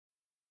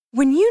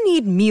When you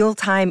need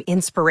mealtime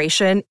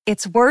inspiration,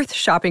 it's worth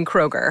shopping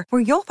Kroger,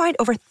 where you'll find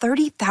over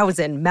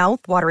 30,000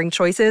 mouth-watering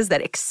choices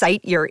that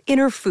excite your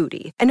inner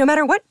foodie. And no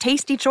matter what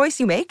tasty choice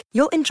you make,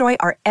 you'll enjoy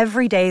our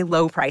everyday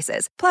low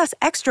prices, plus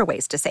extra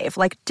ways to save,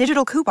 like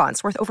digital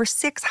coupons worth over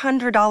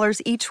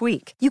 $600 each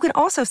week. You can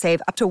also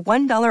save up to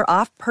 $1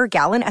 off per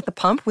gallon at the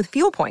pump with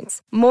fuel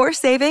points. More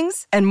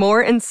savings and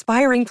more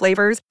inspiring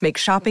flavors make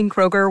shopping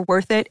Kroger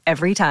worth it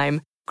every time.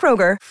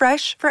 Kroger,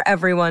 fresh for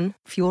everyone.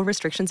 Fuel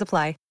restrictions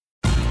apply.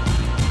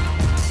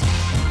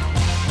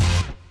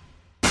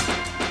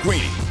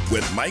 Greeny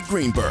with Mike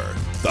Greenberg,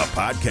 the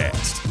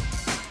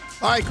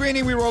podcast. All right,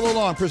 Greeny, we roll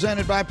along.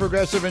 Presented by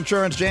Progressive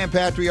Insurance.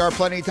 Jam-packed. We are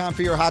plenty of time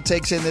for your hot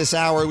takes in this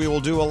hour. We will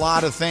do a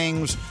lot of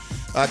things.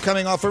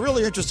 Coming off a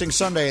really interesting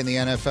Sunday in the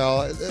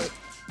NFL.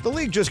 The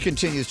league just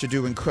continues to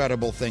do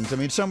incredible things. I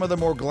mean, some of the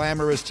more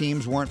glamorous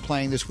teams weren't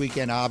playing this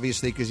weekend,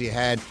 obviously, because you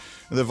had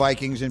the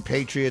Vikings and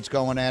Patriots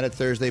going at it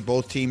Thursday,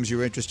 both teams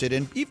you're interested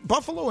in. Even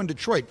Buffalo and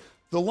Detroit.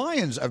 The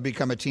Lions have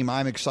become a team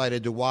I'm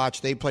excited to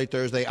watch. They play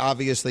Thursday,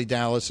 obviously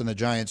Dallas and the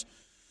Giants.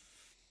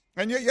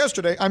 And yet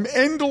yesterday, I'm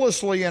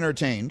endlessly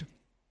entertained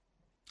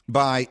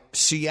by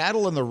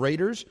Seattle and the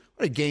Raiders.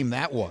 What a game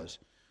that was.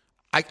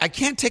 I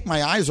can't take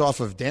my eyes off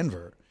of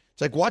Denver.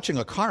 It's like watching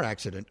a car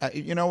accident.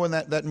 You know, in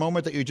that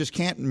moment that you just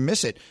can't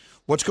miss it.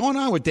 What's going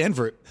on with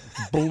Denver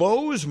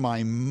blows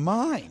my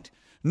mind.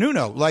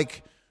 Nuno,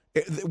 like,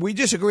 we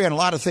disagree on a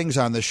lot of things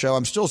on this show.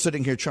 I'm still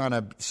sitting here trying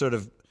to sort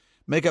of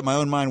make up my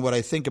own mind what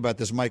I think about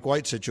this Mike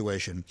White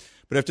situation.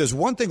 But if there's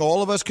one thing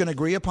all of us can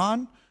agree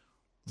upon,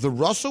 the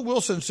Russell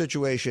Wilson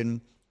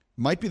situation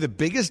might be the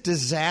biggest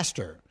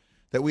disaster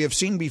that we have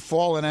seen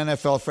befall an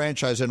NFL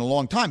franchise in a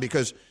long time,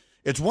 because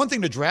it's one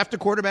thing to draft a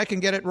quarterback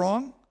and get it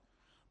wrong,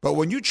 but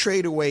when you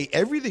trade away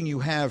everything you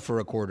have for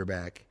a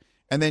quarterback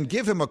and then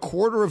give him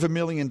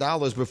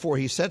 $250,000 before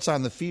he sets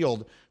on the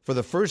field for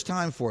the first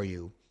time for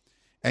you,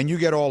 and you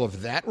get all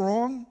of that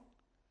wrong,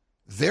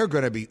 they're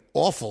going to be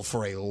awful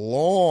for a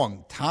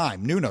long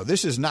time. Nuno,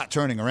 this is not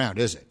turning around,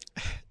 is it?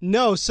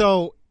 No,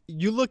 so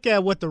you look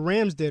at what the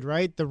Rams did,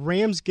 right? The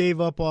Rams gave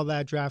up all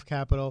that draft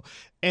capital,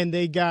 and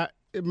they got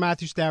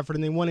Matthew Stafford,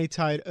 and they won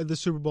the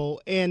Super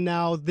Bowl. And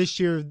now this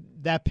year,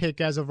 that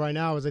pick, as of right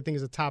now, I think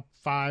is a top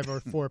 5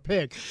 or 4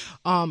 pick.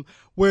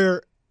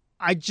 Where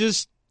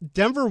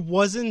Denver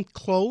wasn't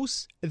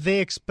close. They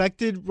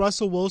expected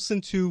Russell Wilson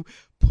to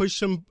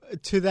push him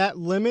to that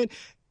limit.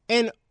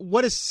 And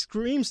what it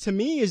screams to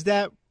me is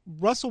that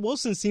Russell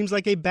Wilson seems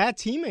like a bad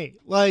teammate.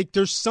 Like,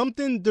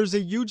 there's a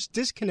huge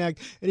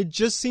disconnect, and it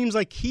just seems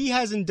like he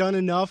hasn't done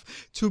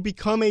enough to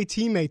become a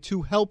teammate,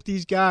 to help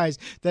these guys,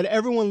 that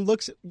everyone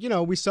looks,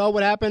 we saw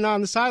what happened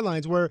on the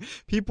sidelines where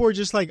people are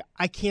just like,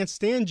 I can't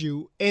stand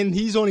you, and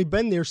he's only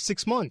been there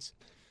 6 months.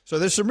 So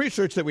there's some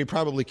research that we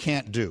probably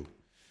can't do,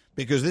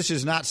 because this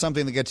is not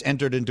something that gets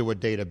entered into a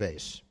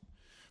database.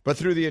 But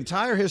through the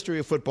entire history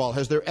of football,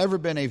 has there ever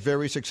been a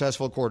very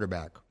successful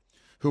quarterback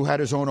who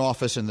had his own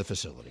office in the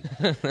facility?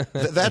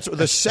 That's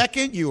the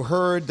second you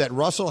heard that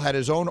Russell had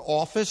his own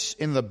office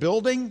in the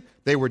building,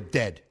 they were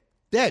dead.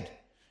 Dead.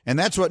 And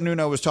that's what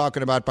Nuno was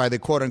talking about by the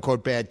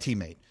quote-unquote bad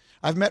teammate.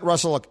 I've met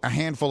Russell a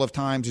handful of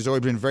times. He's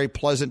always been very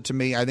pleasant to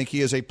me. I think he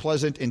is a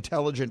pleasant,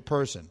 intelligent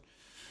person.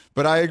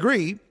 But I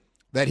agree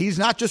that he's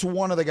not just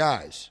one of the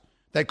guys.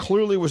 That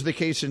clearly was the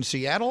case in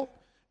Seattle,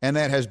 and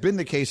that has been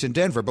the case in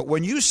Denver. But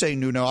when you say,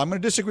 Nuno, I'm going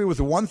to disagree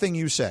with one thing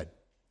you said.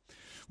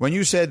 When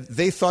you said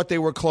they thought they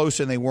were close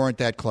and they weren't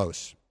that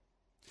close.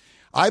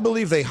 I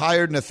believe they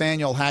hired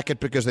Nathaniel Hackett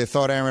because they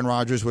thought Aaron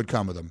Rodgers would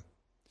come with them.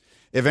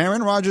 If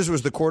Aaron Rodgers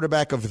was the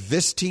quarterback of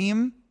this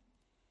team,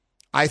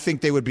 I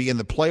think they would be in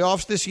the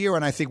playoffs this year,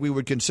 and I think we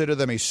would consider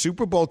them a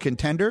Super Bowl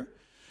contender,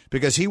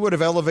 because he would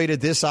have elevated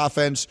this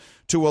offense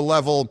to a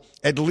level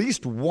at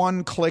least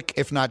 1 click,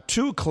 if not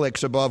 2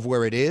 clicks above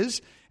where it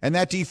is. And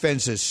that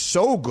defense is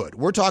so good.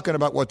 We're talking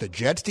about what the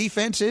Jets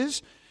defense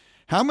is.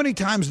 How many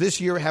times this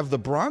year have the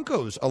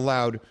Broncos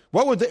allowed?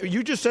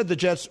 You just said the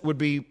Jets would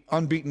be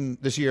unbeaten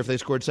this year if they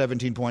scored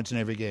 17 points in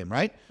every game,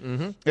 right?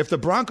 Mm-hmm. If the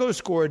Broncos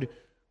scored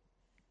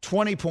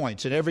 20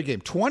 points in every game,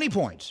 20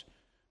 points,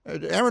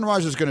 Aaron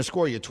Rodgers is going to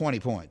score you 20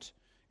 points.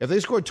 If they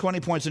scored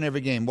 20 points in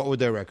every game, what would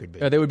their record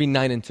be? They would be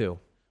 9-2.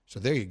 So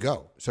there you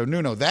go. So,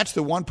 Nuno, that's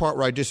the one part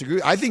where I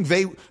disagree. I think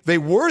they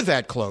were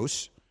that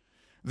close.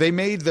 They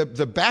made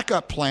the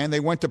backup plan.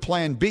 They went to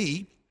plan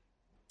B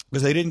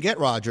because they didn't get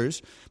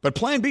Rodgers. But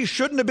plan B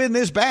shouldn't have been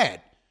this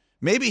bad.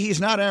 Maybe he's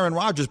not Aaron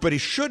Rodgers, but he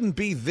shouldn't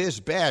be this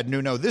bad.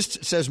 Nuno, this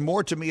says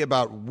more to me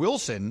about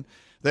Wilson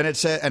than it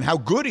says, and how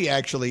good he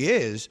actually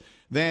is,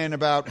 than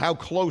about how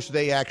close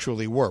they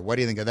actually were. What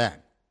do you think of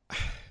that?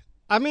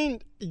 I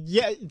mean,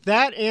 yeah,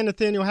 that and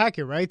Nathaniel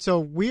Hackett, right?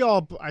 So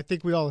I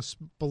think we all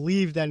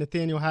believe that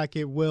Nathaniel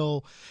Hackett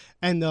will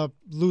end up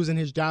losing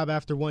his job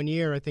after 1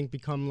 year. I think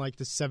become like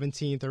the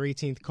 17th or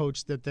 18th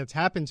coach that's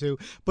happened to.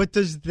 But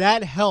does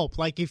that help?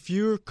 Like if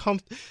you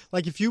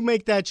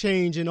make that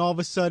change and all of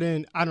a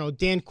sudden, I don't know,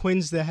 Dan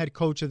Quinn's the head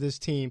coach of this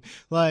team.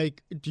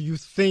 Like, do you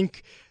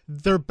think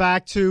they're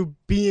back to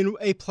being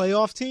a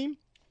playoff team?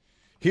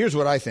 Here's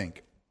what I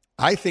think.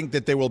 I think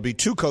that there will be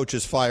 2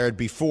 coaches fired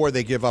before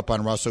they give up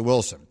on Russell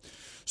Wilson.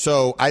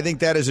 So I think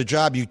that is a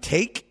job you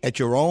take at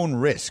your own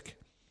risk.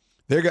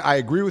 I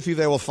agree with you,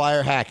 they will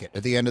fire Hackett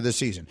at the end of the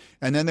season.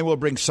 And then they will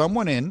bring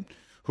someone in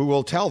who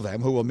will tell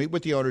them, who will meet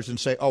with the owners and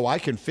say, I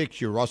can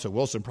fix your Russell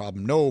Wilson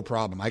problem. No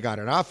problem. I got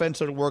an offense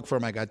that'll work for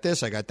him. I got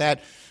this. I got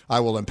that. I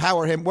will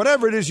empower him.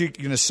 Whatever it is you're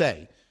going to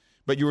say.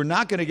 But you are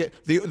not going to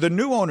get the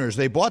new owners.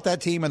 They bought that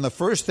team, and the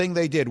first thing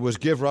they did was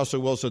give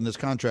Russell Wilson this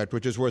contract,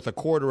 which is worth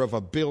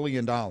 $250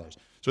 million.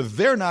 So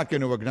they're not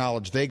going to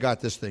acknowledge they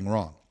got this thing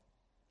wrong.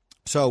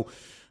 So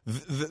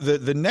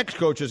the next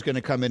coach is going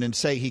to come in and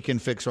say he can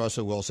fix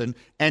Russell Wilson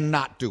and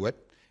not do it,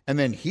 and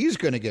then he's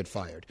going to get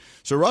fired.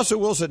 So Russell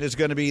Wilson is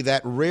going to be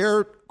that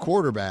rare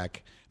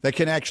quarterback that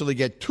can actually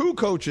get 2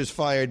 coaches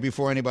fired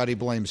before anybody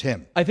blames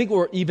him. I think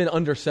we're even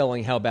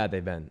underselling how bad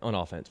they've been on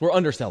offense. We're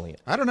underselling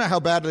it. I don't know how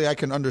badly I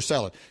can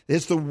undersell it.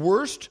 It's the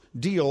worst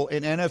deal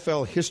in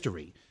NFL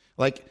history.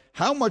 Like,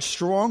 how much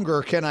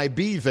stronger can I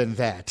be than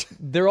that?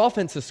 Their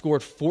offense has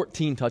scored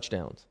 14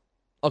 touchdowns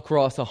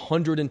across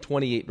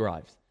 128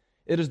 drives.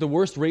 It is the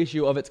worst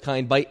ratio of its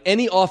kind by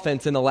any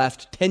offense in the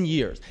last 10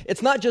 years.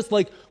 It's not just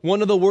like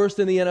one of the worst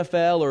in the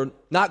NFL or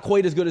not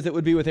quite as good as it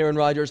would be with Aaron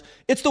Rodgers.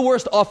 It's the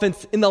worst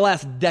offense in the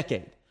last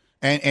decade.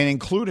 And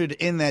included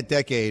in that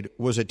decade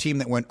was a team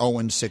that went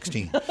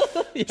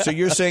 0-16. Yeah. So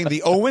you're saying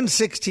the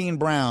 0-16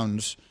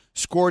 Browns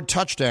scored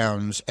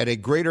touchdowns at a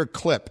greater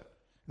clip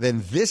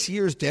than this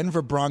year's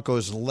Denver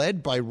Broncos,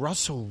 led by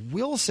Russell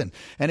Wilson.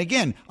 And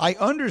again, I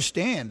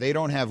understand they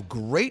don't have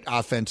great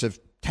offensive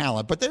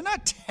talent, but they're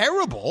not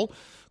terrible.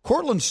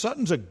 Cortland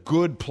Sutton's a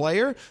good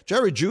player.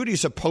 Jerry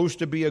Jeudy's supposed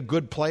to be a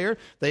good player.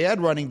 They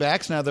had running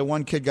backs. Now the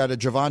one kid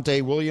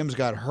Javonte Williams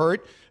got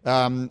hurt,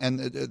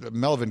 and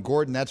Melvin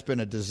Gordon, that's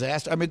been a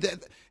disaster. I mean,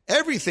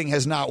 everything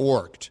has not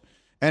worked,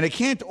 and it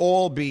can't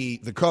all be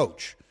the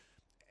coach,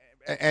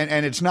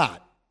 and it's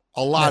not.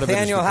 A lot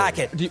Nathaniel of it is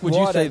Hackett. Would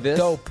you say this?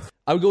 Dope.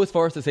 I would go as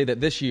far as to say that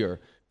this year,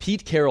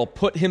 Pete Carroll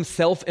put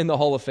himself in the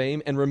Hall of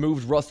Fame and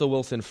removed Russell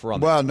Wilson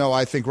from it. Well, no,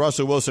 I think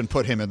Russell Wilson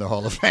put him in the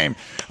Hall of Fame.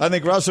 I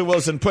think Russell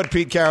Wilson put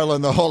Pete Carroll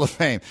in the Hall of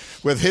Fame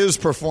with his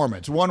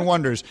performance. One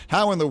wonders,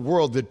 how in the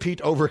world did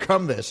Pete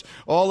overcome this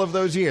all of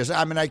those years?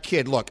 I mean, I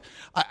kid. Look,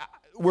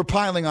 we're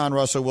piling on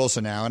Russell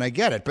Wilson now, and I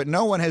get it, but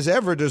no one has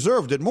ever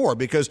deserved it more,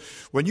 because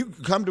when you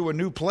come to a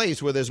new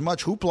place with as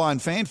much hoopla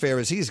and fanfare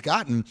as he's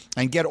gotten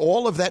and get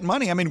all of that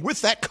money, I mean,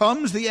 with that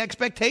comes the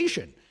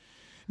expectation.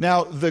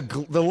 Now,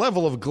 the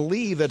level of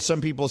glee that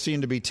some people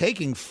seem to be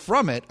taking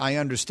from it, I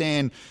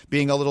understand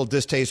being a little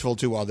distasteful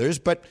to others,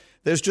 but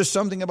there's just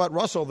something about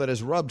Russell that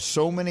has rubbed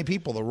so many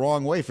people the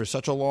wrong way for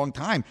such a long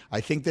time. I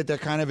think that they're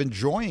kind of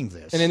enjoying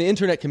this. And in the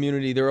internet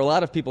community, there are a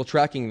lot of people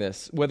tracking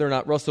this, whether or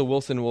not Russell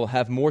Wilson will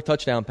have more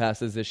touchdown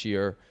passes this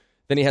year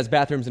than he has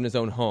bathrooms in his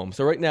own home.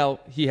 So right now,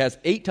 he has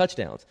 8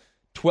 touchdowns,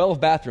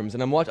 12 bathrooms,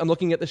 and I'm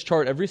looking at this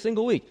chart every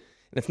single week,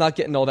 and it's not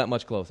getting all that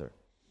much closer.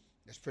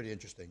 It's pretty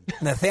interesting.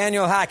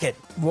 Nathaniel Hackett,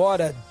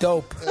 what a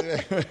dope.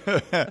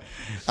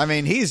 I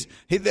mean, he's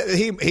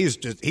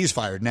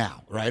fired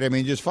now, right? I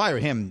mean, just fire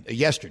him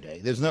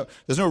yesterday. There's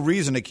no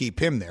reason to keep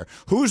him there.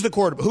 Who's the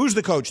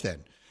coach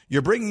then?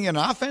 You're bringing an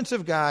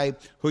offensive guy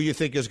who you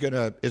think is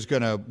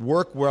gonna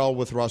work well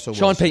with Russell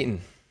Wilson. Sean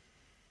Payton.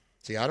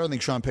 See, I don't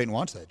think Sean Payton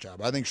wants that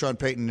job. I think Sean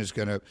Payton is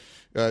going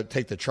to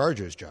take the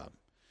Chargers job.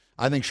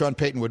 I think Sean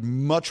Payton would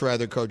much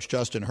rather coach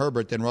Justin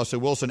Herbert than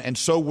Russell Wilson, and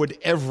so would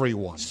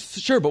everyone.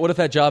 Sure, but what if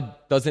that job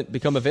doesn't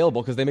become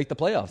available because they make the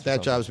playoffs?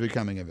 That job's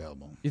becoming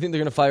available. You think they're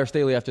going to fire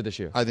Staley after this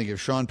year? I think if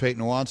Sean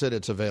Payton wants it,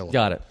 it's available.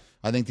 Got it.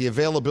 I think the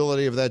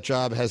availability of that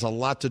job has a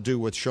lot to do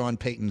with Sean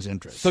Payton's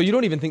interest. So you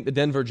don't even think the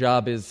Denver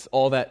job is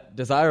all that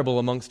desirable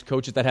amongst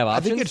coaches that have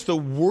options? I think it's the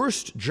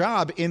worst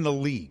job in the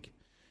league.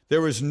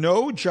 There is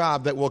no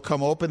job that will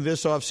come open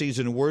this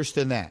offseason worse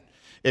than that.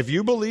 If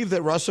you believe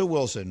that Russell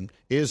Wilson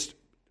is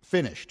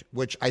finished,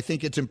 which I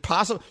think it's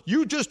impossible.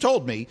 You just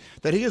told me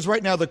that he is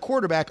right now the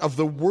quarterback of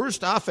the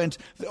worst offense.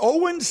 The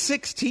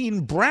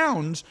 0-16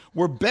 Browns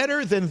were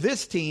better than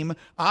this team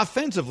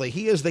offensively.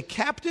 He is the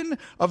captain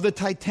of the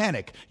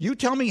Titanic. You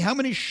tell me how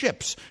many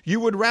ships you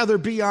would rather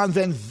be on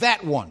than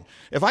that one.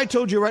 If I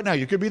told you right now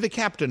you could be the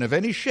captain of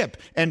any ship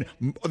and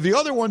the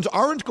other ones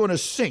aren't going to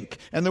sink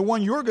and the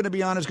one you're going to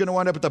be on is going to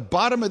wind up at the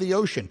bottom of the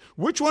ocean,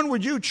 which one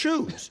would you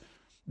choose?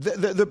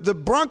 The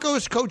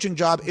Broncos coaching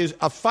job is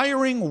a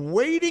firing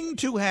waiting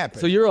to happen.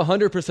 So you're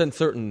 100%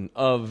 certain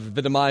of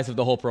the demise of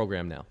the whole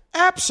program now?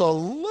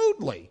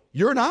 Absolutely.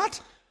 You're not?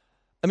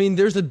 I mean,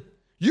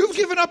 You've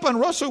given up on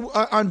Russell,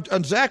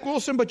 on Zach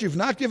Wilson, but you've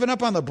not given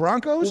up on the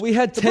Broncos? Well,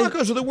 the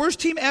Broncos are the worst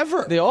team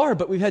ever. They are,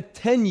 but we've had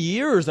 10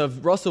 years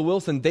of Russell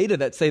Wilson data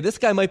that say this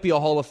guy might be a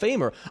Hall of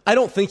Famer. I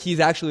don't think he's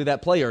actually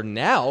that player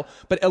now,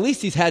 but at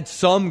least he's had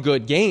some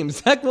good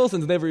games. Zach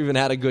Wilson's never even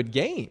had a good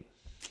game.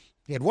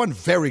 He had one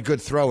very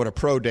good throw at a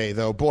pro day,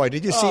 though. Boy,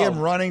 did you see him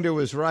running to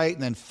his right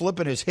and then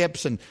flipping his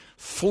hips and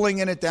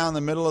flinging it down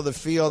the middle of the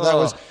field? That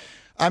was,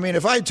 I mean,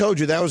 if I told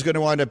you that was going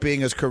to wind up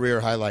being his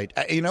career highlight,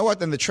 you know what?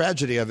 Then the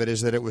tragedy of it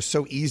is that it was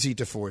so easy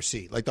to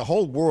foresee. Like the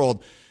whole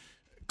world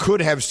could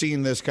have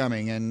seen this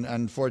coming, and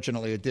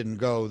unfortunately it didn't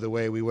go the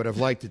way we would have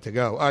liked it to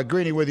go.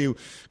 Greeny with you,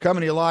 coming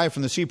to you live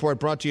from the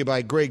Seaport, brought to you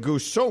by Grey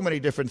Goose. So many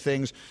different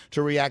things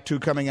to react to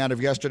coming out of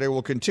yesterday.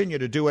 We'll continue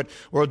to do it.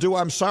 We'll do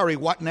I'm Sorry,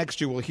 What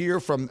Next? You will hear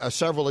from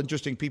several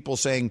interesting people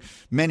saying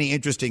many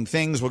interesting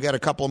things. We'll get a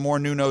couple more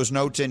new nose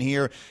notes in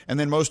here, and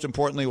then most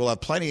importantly, we'll have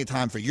plenty of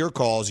time for your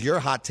calls, your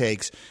hot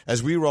takes,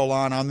 as we roll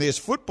on this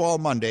Football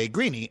Monday.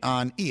 Greeny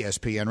on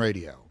ESPN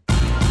Radio.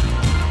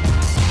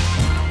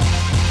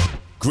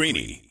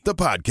 Greeny, the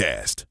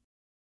podcast.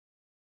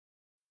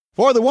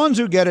 For the ones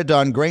who get it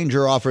done,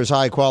 Grainger offers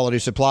high-quality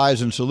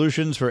supplies and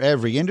solutions for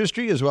every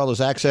industry, as well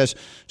as access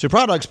to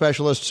product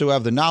specialists who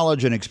have the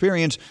knowledge and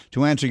experience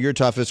to answer your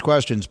toughest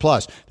questions.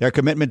 Plus, their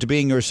commitment to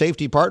being your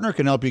safety partner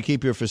can help you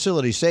keep your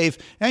facility safe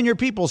and your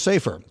people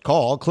safer.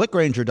 Call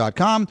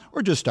clickgrainger.com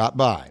or just stop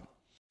by.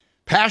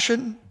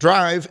 Passion,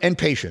 drive, and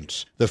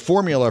patience. The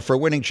formula for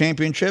winning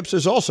championships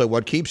is also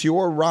what keeps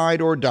your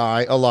ride or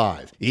die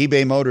alive.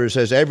 eBay Motors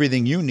has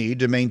everything you need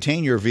to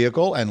maintain your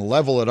vehicle and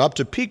level it up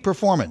to peak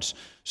performance.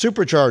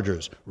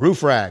 Superchargers,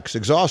 roof racks,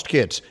 exhaust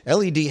kits,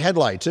 LED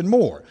headlights, and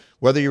more.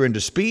 Whether you're into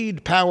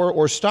speed, power,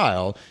 or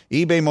style,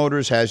 eBay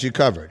Motors has you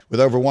covered. With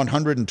over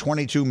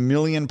 122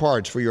 million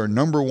parts for your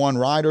number one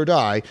ride or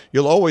die,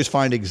 you'll always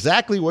find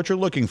exactly what you're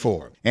looking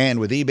for. And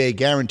with eBay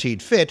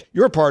Guaranteed Fit,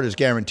 your part is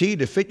guaranteed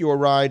to fit your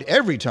ride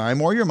every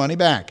time or your money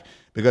back.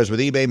 Because with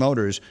eBay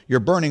Motors, you're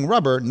burning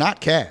rubber,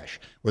 not cash.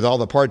 With all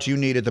the parts you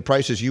need at the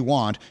prices you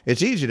want,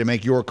 it's easy to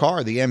make your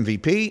car the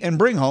MVP and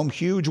bring home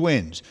huge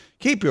wins.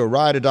 Keep your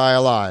ride or die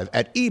alive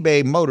at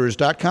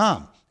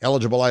ebaymotors.com.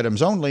 Eligible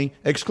items only.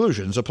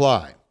 Exclusions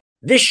apply.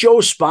 This show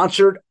is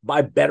sponsored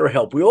by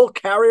BetterHelp. We all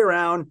carry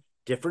around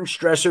different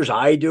stressors.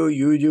 I do,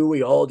 you do,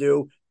 we all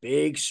do,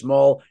 big,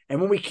 small. And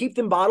when we keep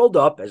them bottled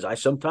up, as I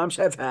sometimes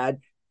have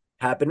had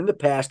happen in the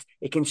past,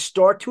 it can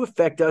start to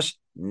affect us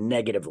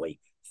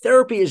negatively.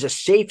 Therapy is a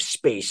safe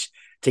space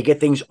to get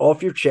things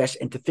off your chest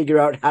and to figure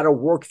out how to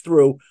work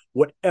through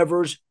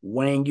whatever's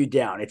weighing you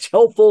down. It's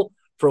helpful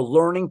for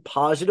learning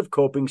positive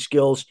coping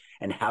skills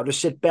and how to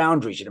set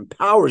boundaries. It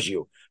empowers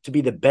you to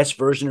be the best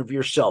version of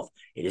yourself.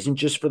 It isn't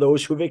just for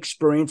those who have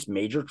experienced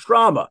major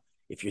trauma.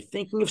 If you're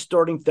thinking of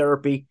starting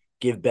therapy,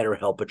 give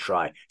BetterHelp a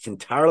try. It's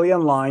entirely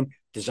online,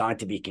 designed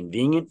to be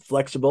convenient,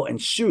 flexible, and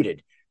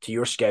suited to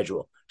your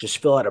schedule. Just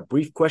fill out a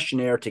brief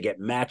questionnaire to get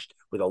matched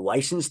with a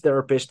licensed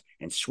therapist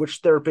and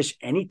switch therapists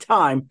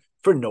anytime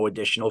for no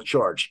additional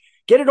charge.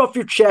 Get it off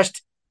your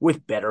chest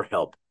with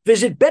BetterHelp.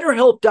 Visit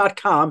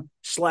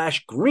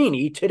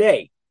BetterHelp.com/Greeny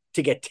today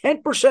to get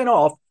 10%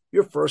 off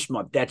your first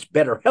month. That's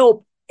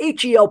BetterHelp,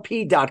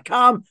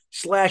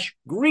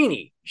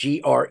 HELP.com/Greeny,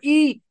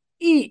 GREENY.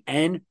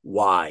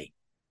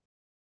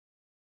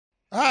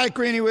 All right,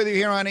 Greeny with you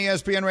here on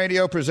ESPN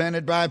Radio,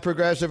 presented by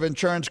Progressive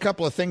Insurance.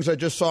 Couple of things I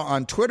just saw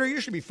on Twitter. You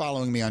should be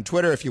following me on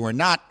Twitter if you are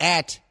not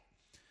at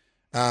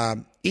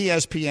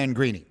ESPN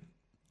Greeny.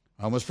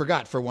 I almost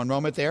forgot for one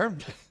moment there.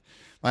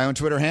 My own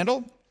Twitter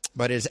handle,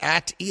 but is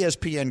at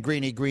ESPN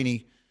Greeny,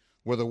 Greeny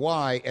with a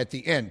Y at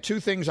the end.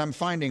 Two things I'm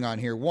finding on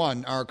here.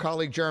 One, our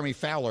colleague Jeremy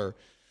Fowler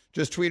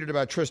just tweeted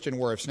about Tristan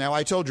Wirfs. Now,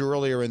 I told you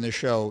earlier in the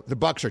show, the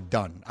Bucs are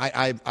done.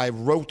 I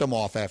wrote them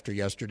off after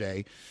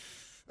yesterday.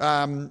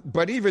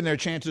 But even their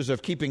chances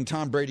of keeping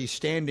Tom Brady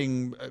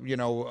standing,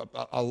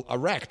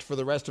 erect for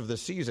the rest of the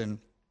season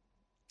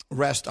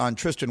rest on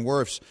Tristan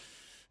Wirfs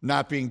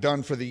not being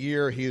done for the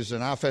year. He's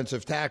an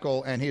offensive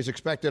tackle, and he's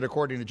expected,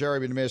 according to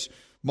Jeremy, to miss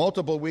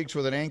multiple weeks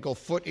with an ankle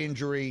foot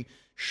injury,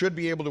 should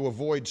be able to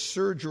avoid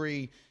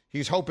surgery.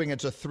 He's hoping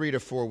it's a 3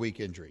 to 4 week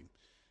injury.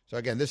 So,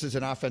 again, this is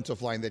an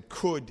offensive line that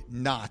could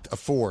not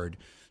afford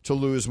to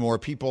lose more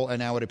people, and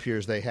now it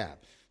appears they have.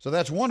 So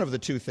that's one of the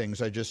two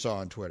things I just saw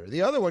on Twitter.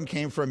 The other one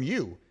came from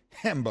you,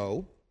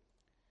 Hembo.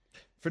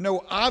 For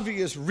no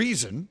obvious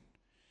reason,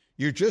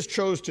 you just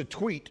chose to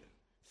tweet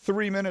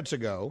 3 minutes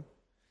ago,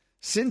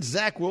 since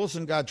Zach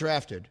Wilson got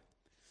drafted,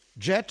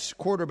 Jets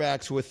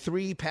quarterbacks with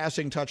 3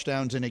 passing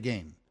touchdowns in a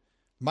game.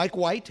 Mike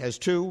White has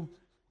 2,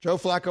 Joe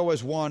Flacco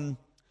has 1,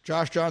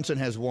 Josh Johnson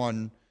has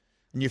 1,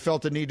 and you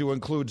felt the need to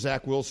include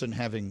Zach Wilson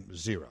having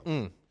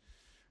 0.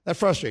 That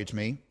frustrates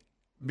me.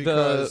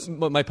 Because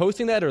my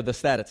posting that or the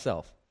stat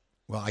itself?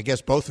 Well, I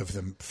guess both of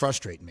them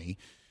frustrate me.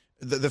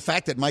 The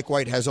fact that Mike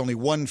White has only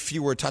 1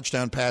 fewer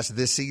touchdown pass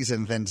this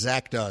season than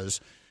Zach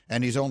does,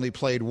 and he's only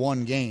played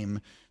 1 game.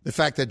 The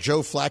fact that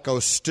Joe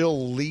Flacco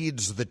still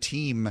leads the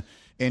team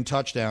in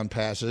touchdown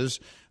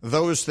passes,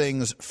 those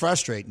things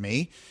frustrate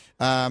me.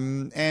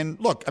 And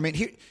look, I mean,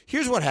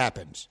 here's what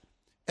happens.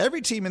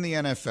 Every team in the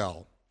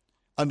NFL,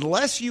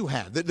 unless you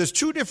have, there's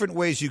 2 different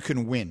ways you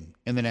can win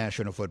in the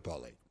National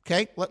Football League.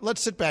 Okay,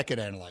 let's sit back and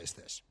analyze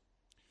this.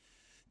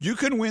 You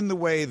can win the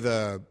way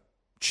the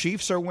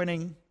Chiefs are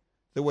winning,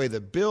 the way the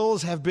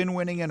Bills have been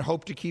winning and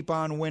hope to keep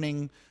on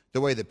winning,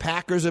 the way the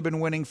Packers have been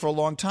winning for a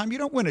long time. You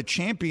don't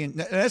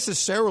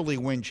necessarily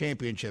win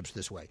championships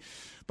this way.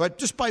 But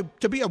just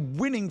to be a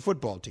winning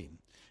football team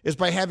is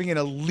by having an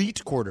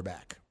elite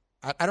quarterback.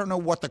 I don't know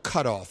what the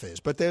cutoff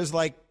is, but there's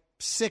like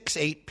 6,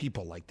 8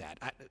 people like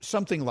that,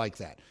 something like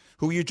that,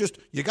 who you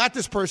got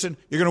this person,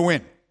 you're going to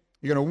win.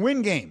 You're going to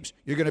win games.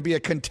 You're going to be a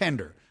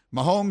contender.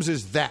 Mahomes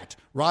is that.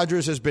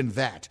 Rodgers has been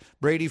that.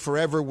 Brady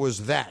forever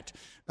was that.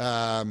 Who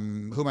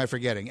am I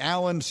forgetting?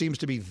 Allen seems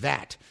to be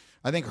that.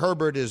 I think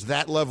Herbert is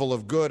that level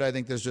of good. I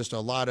think there's just a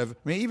lot of,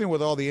 even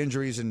with all the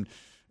injuries and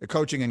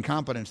coaching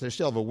incompetence, they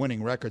still have a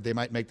winning record. They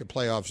might make the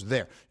playoffs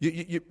there.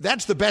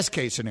 That's the best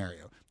case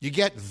scenario. You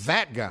get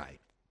that guy.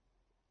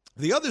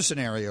 The other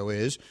scenario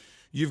is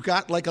you've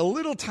got like a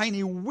little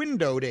tiny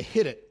window to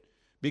hit it,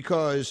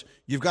 because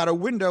you've got a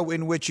window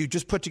in which you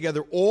just put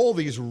together all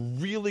these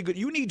really good –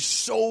 you need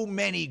so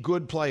many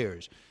good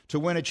players to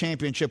win a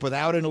championship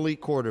without an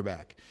elite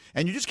quarterback.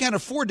 And you just can't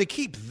afford to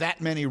keep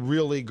that many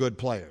really good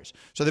players.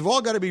 So they've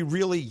all got to be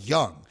really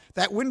young.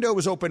 That window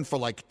is open for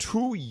like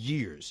 2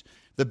 years.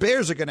 The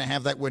Bears are going to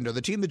have that window.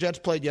 The team the Jets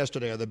played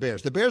yesterday are the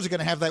Bears. The Bears are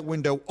going to have that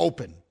window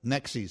open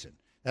next season.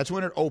 That's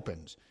when it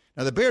opens.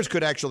 Now, the Bears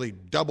could actually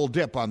double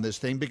dip on this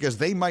thing because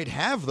they might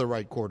have the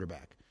right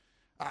quarterback.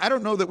 I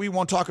don't know that we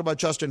won't talk about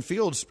Justin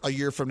Fields a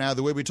year from now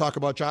the way we talk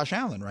about Josh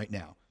Allen right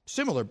now.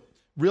 Similar,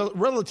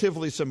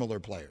 relatively similar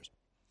players.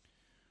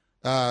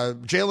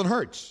 Jalen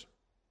Hurts.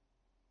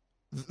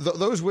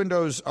 Those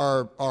windows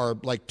are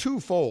like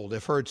twofold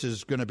if Hurts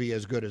is going to be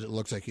as good as it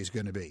looks like he's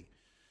going to be.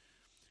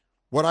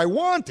 What I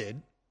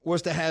wanted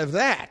was to have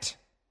that.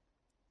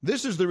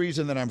 This is the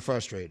reason that I'm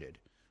frustrated,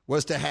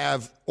 was to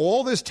have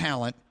all this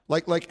talent.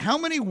 Like how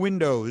many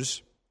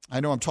windows, I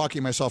know I'm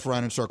talking myself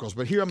around in circles,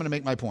 but here I'm going to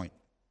make my point.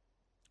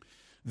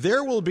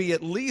 There will be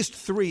at least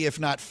 3, if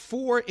not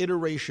 4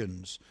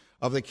 iterations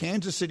of the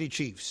Kansas City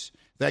Chiefs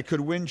that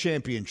could win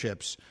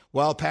championships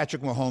while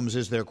Patrick Mahomes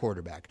is their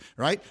quarterback,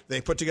 right? They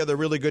put together a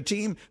really good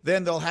team,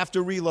 then they'll have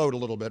to reload a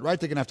little bit, right?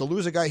 They're going to have to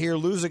lose a guy here,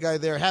 lose a guy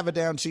there, have a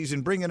down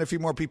season, bring in a few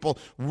more people,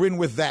 win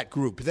with that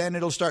group. Then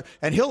it'll start,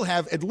 and he'll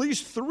have at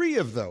least 3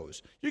 of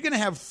those. You're going to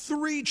have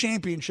 3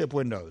 championship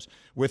windows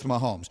with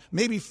Mahomes,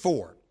 maybe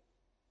 4.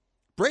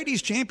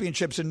 Brady's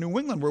championships in New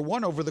England were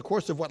won over the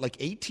course of,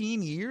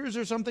 18 years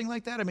or something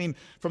like that? I mean,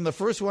 from the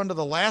first one to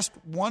the last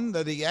one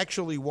that he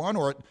actually won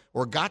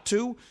or got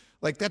to,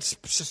 that's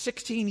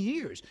 16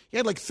 years. He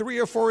had 3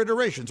 or 4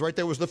 iterations, right?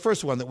 There was the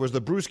first one that was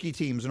the Brewski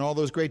teams and all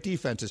those great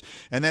defenses.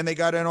 And then they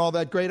got in all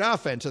that great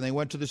offense, and they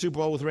went to the Super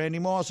Bowl with Randy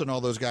Moss and all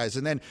those guys.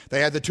 And then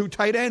they had the 2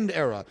 tight end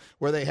era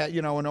where they had,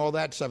 and all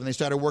that stuff. And they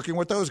started working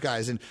with those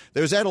guys. And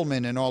there's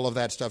Edelman and all of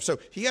that stuff. So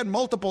he had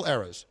multiple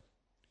eras.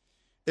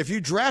 If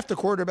you draft a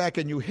quarterback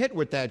and you hit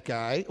with that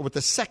guy, with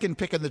the second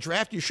pick in the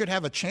draft, you should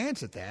have a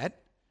chance at that.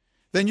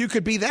 Then you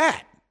could be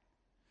that.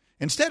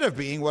 Instead of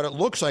being what it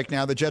looks like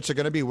now the Jets are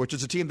going to be, which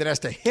is a team that has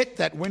to hit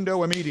that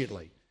window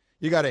immediately.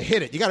 You got to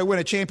hit it. You got to win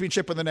a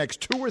championship in the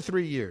next 2 or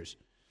 3 years.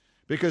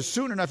 Because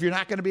soon enough, you're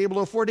not going to be able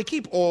to afford to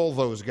keep all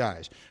those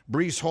guys.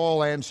 Breece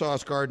Hall and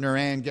Sauce Gardner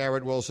and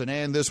Garrett Wilson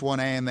and this one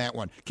and that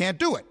one. Can't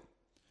do it.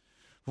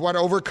 What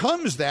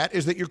overcomes that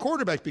is that your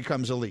quarterback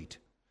becomes elite.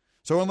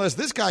 So unless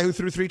this guy who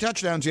threw 3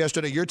 touchdowns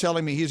yesterday, you're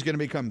telling me he's going to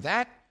become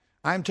that,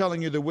 I'm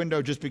telling you the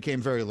window just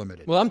became very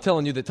limited. Well, I'm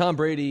telling you that Tom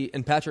Brady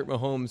and Patrick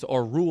Mahomes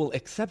are rule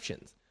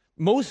exceptions.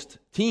 Most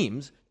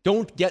teams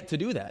don't get to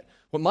do that.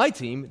 What my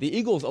team, the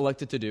Eagles,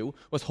 elected to do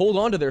was hold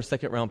on to their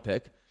second-round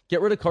pick, get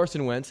rid of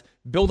Carson Wentz,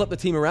 build up the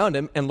team around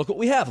him, and look what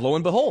we have. Lo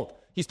and behold,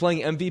 he's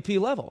playing MVP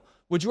level.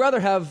 Would you rather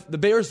have the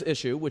Bears'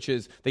 issue, which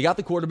is they got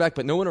the quarterback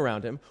but no one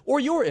around him,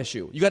 or your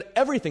issue? You got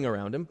everything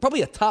around him,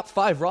 probably a top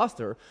 5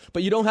 roster,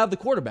 but you don't have the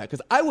quarterback?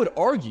 Because I would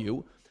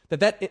argue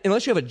that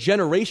unless you have a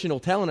generational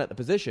talent at the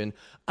position,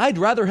 I'd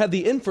rather have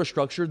the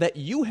infrastructure that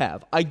you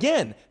have.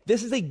 Again,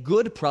 this is a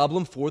good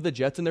problem for the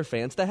Jets and their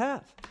fans to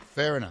have.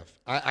 Fair enough.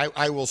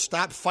 I will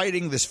stop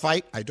fighting this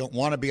fight. I don't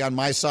want to be on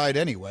my side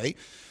anyway.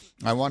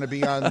 I want to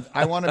be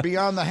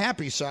on the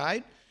happy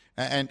side.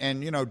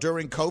 And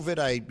during COVID,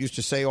 I used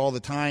to say all the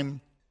time,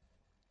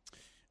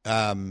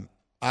 I'm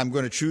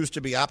going to choose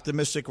to be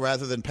optimistic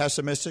rather than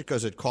pessimistic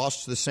because it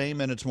costs the same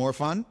and it's more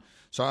fun.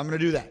 So I'm going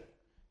to do that.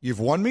 You've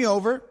won me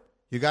over.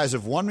 You guys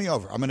have won me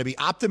over. I'm going to be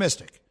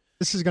optimistic.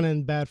 This is going to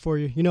end bad for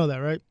you. You know that,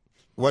 right?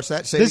 What's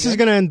that? This is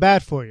going to end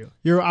bad for you.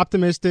 You're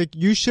optimistic.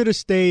 You should have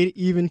stayed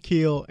even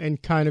keel and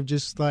kind of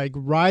just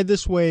ride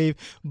this wave,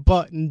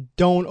 but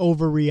don't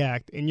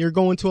overreact. And you're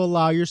going to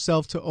allow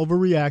yourself to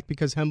overreact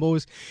because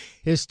Hembo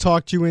has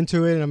talked you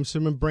into it. And I'm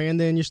assuming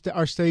Brandon,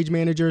 our stage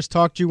manager, has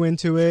talked you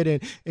into it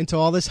and into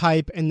all this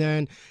hype. And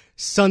then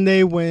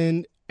Sunday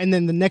and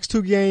then the next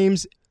 2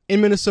 games in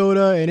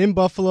Minnesota and in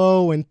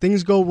Buffalo, and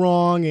things go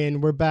wrong,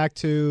 and we're back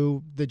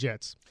to the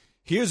Jets.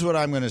 Here's what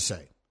I'm going to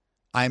say.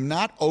 I'm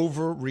not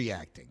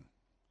overreacting.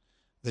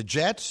 The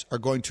Jets are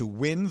going to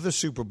win the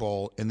Super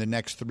Bowl in the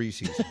next 3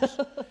 seasons.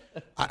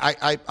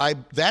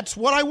 That's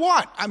what I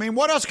want. I mean,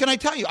 what else can I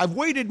tell you? I've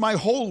waited my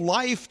whole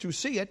life to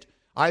see it.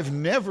 I've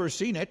never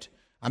seen it.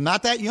 I'm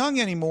not that young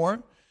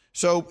anymore.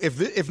 So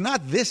if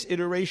not this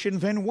iteration,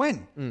 then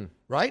when?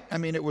 Right? I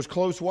mean, it was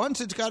close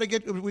once.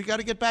 We got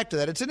to get back to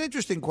that. It's an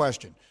interesting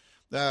question,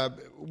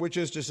 which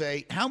is to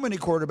say, how many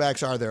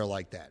quarterbacks are there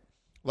like that?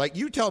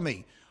 You tell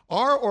me.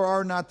 Are or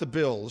are not the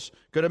Bills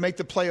going to make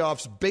the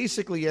playoffs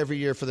basically every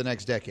year for the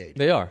next decade?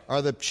 They are.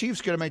 Are the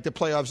Chiefs going to make the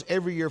playoffs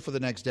every year for the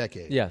next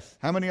decade? Yes.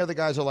 How many other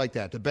guys are like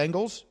that? The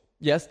Bengals?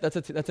 Yes, that's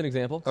an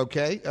example.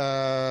 Okay.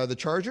 The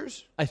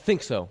Chargers? I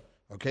think so.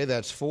 Okay,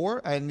 that's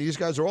 4. And these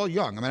guys are all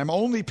young. I mean, I'm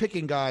only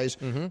picking guys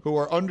who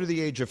are under the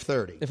age of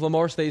 30. If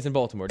Lamar stays in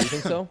Baltimore, do you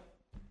think so?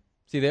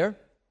 Is he there?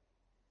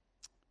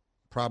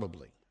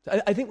 Probably.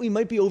 I think we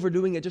might be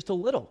overdoing it just a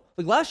little.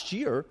 Like last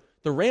year,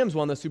 the Rams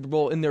won the Super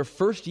Bowl in their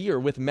first year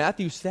with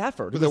Matthew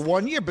Stafford. With the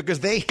 1 year, because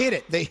they hit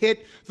it. They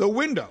hit the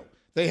window.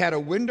 They had a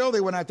window. They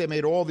went out. They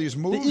made all these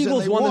moves. The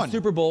Eagles and they won the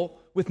Super Bowl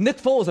with Nick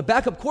Foles, a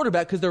backup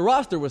quarterback, because their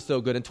roster was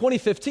so good. In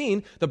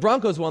 2015, the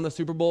Broncos won the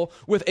Super Bowl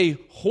with a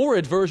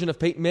horrid version of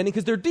Peyton Manning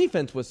because their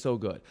defense was so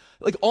good.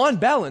 Like, on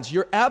balance,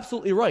 you're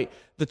absolutely right.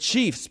 The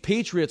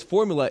Chiefs-Patriots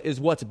formula is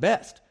what's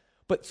best.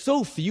 But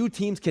so few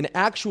teams can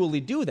actually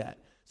do that.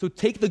 So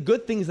take the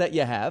good things that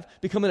you have,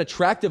 become an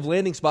attractive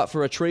landing spot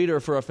for a trader,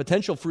 for a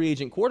potential free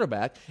agent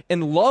quarterback,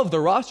 and love the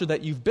roster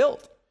that you've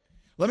built.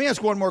 Let me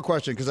ask one more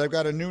question, because I've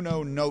got a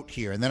Nuno note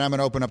here, and then I'm going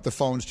to open up the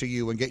phones to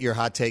you and get your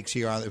hot takes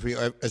here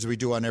as we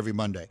do on every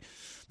Monday.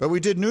 But we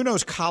did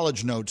Nuno's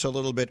college notes a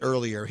little bit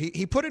earlier.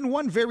 He put in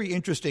one very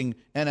interesting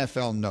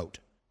NFL note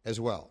as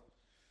well.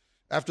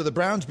 After the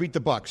Browns beat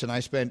the Bucs, and I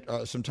spent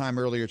some time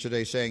earlier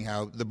today saying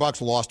how the Bucs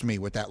lost me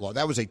with that loss.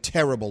 That was a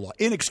terrible loss,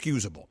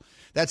 inexcusable.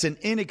 That's an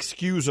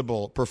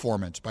inexcusable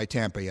performance by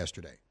Tampa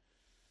yesterday.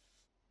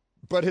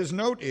 But his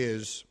note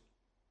is,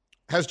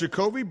 has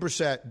Jacoby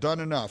Brissett done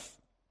enough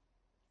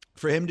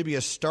for him to be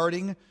a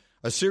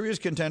serious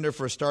contender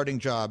for a starting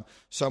job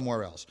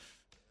somewhere else?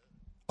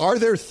 Are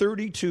there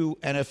 32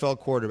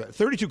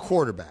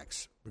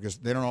 quarterbacks, because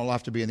they don't all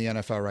have to be in the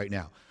NFL right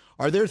now.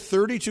 Are there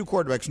 32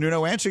 quarterbacks?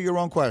 Nuno, answer your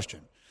own question,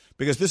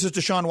 because this is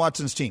Deshaun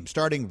Watson's team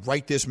starting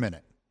right this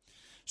minute.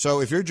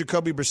 So if you're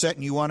Jacoby Brissett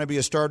and you want to be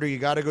a starter, you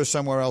got to go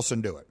somewhere else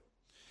and do it.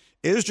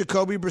 Is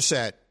Jacoby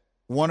Brissett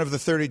one of the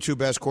 32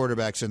 best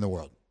quarterbacks in the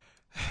world?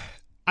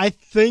 I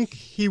think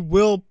he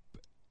will.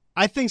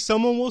 I think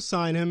someone will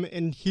sign him,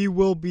 and he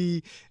will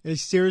be a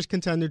serious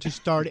contender to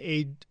start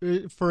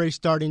for a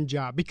starting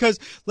job. Because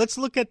let's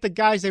look at the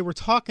guys they were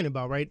talking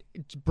about, right?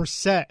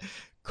 Brissett,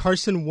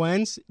 Carson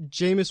Wentz,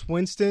 Jameis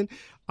Winston,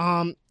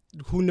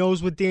 who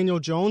knows with Daniel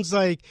Jones.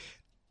 Like,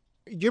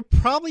 you're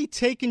probably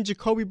taking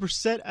Jacoby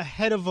Brissett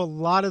ahead of a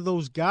lot of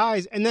those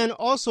guys. And then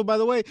also, by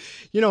the way,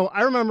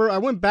 I remember I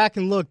went back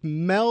and looked.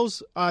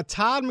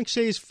 Todd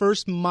McShay's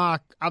first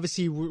mock,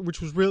 obviously, which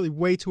was really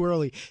way too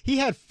early, he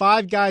had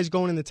 5 guys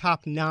going in the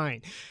top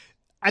 9.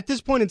 At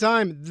this point in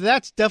time,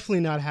 that's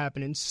definitely not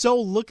happening.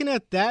 So looking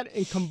at that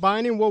and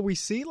combining what we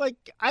see, like,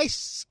 I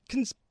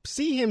can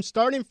see him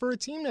starting for a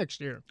team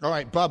next year. All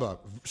right, Bubba,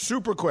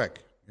 super quick.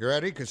 You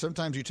ready? Because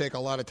sometimes you take a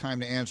lot of time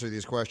to answer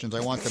these questions.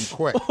 I want them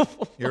quick.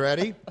 You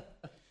ready?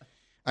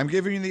 I'm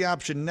giving you the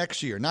option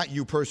next year. Not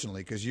you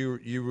personally, because you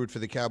root for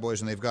the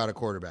Cowboys and they've got a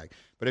quarterback.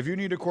 But if you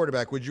need a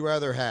quarterback, would you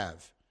rather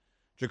have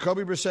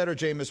Jacoby Brissett or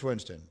Jameis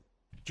Winston?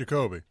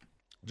 Jacoby.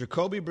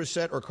 Jacoby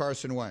Brissett or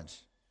Carson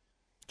Wentz?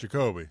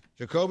 Jacoby.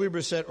 Jacoby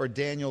Brissett or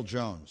Daniel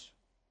Jones?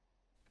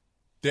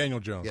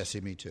 Daniel Jones. Yes,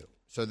 me too.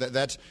 So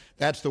that's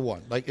the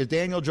one. Like, if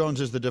Daniel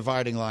Jones is the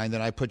dividing line,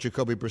 then I put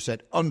Jacoby Brissett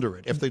under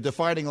it. If the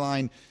dividing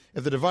line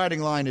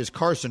is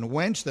Carson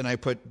Wentz, then I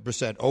put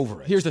Brissett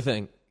over it. Here's the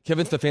thing.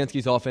 Kevin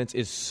Stefanski's offense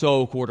is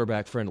so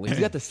quarterback friendly.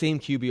 He's got the same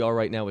QBR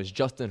right now as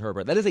Justin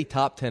Herbert. that is a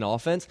top 10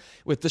 offense.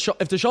 If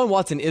Deshaun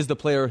Watson is the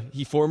player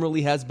he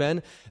formerly has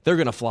been, they're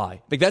going to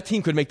fly. Like, that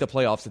team could make the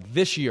playoffs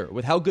this year.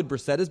 With how good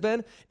Brissett has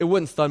been, it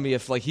wouldn't stun me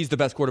if he's the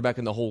best quarterback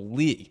in the whole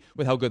league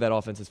with how good that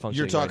offense is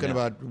functioning. You're talking right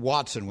now. about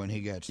Watson when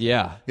he gets there.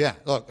 Yeah. Yeah,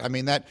 look, I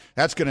mean,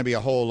 that's going to be a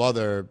whole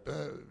other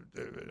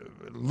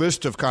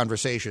list of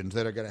conversations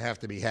that are going to have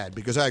to be had,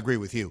 because I agree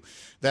with you.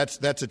 That's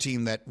a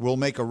team that will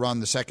make a run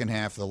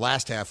the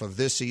last half of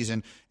this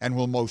season, and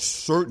will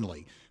most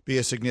certainly be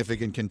a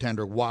significant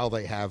contender while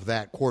they have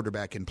that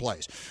quarterback in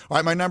place. All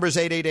right, my number is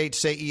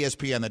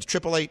 888-SAY-ESPN. That's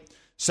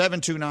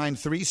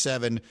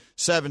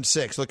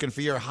 888-729-3776. Looking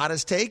for your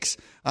hottest takes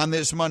on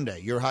this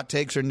Monday. Your hot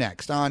takes are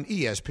next on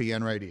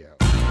ESPN Radio.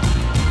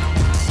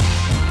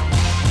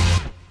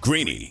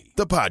 Greeny,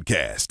 the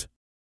podcast.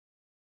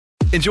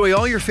 Enjoy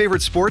all your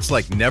favorite sports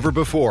like never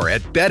before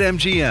at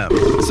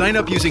BetMGM. Sign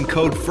up using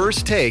code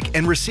FIRSTTAKE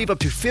and receive up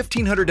to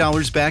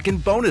 $1,500 back in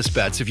bonus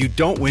bets if you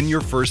don't win your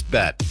first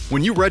bet.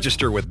 When you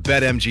register with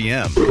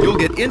BetMGM, you'll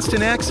get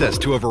instant access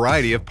to a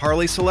variety of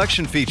parlay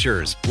selection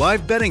features,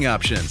 live betting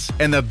options,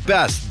 and the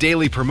best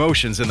daily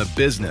promotions in the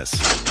business.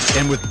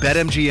 And with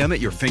BetMGM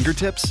at your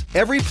fingertips,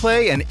 every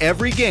play and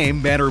every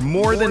game matter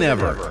more than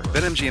ever.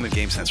 BetMGM and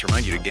GameSense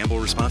remind you to gamble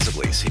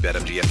responsibly. See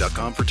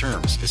BetMGM.com for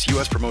terms. This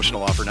U.S.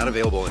 promotional offer not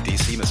available in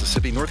D.C.,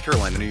 Mississippi, North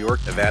Carolina, New York,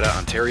 Nevada,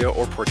 Ontario,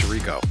 or Puerto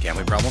Rico.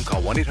 Gambling problem?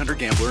 Call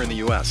 1-800-GAMBLER in the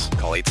U.S.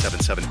 Call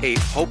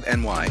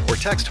 877-8-HOPE-NY or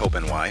text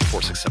HOPE-NY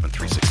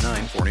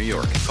 467-369 for New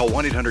York. Call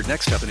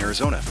 1-800-NEXT-STEP in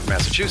Arizona. For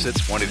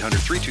Massachusetts,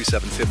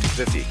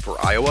 1-800-327-5050. For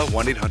Iowa,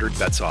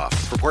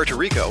 1-800-BETS-OFF. For Puerto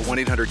Rico,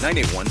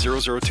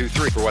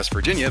 1-800-981-0023. For West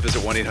Virginia,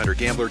 visit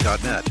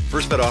 1-800-GAMBLER.net.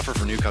 First bet offer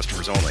for new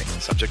customers only.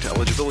 Subject to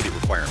eligibility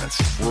requirements.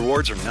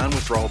 Rewards are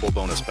non-withdrawable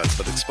bonus bets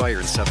that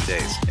expire in 7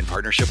 days. In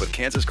partnership with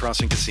Kansas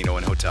Crossing Casino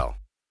and Hotel.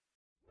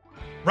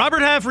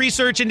 Robert Half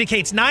research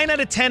indicates 9 out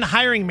of 10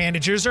 hiring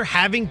managers are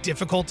having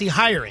difficulty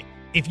hiring.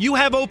 If you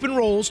have open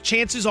roles,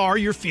 chances are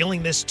you're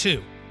feeling this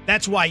too.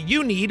 That's why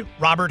you need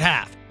Robert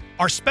Half.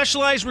 Our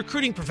specialized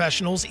recruiting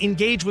professionals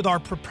engage with our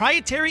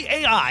proprietary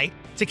AI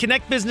to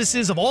connect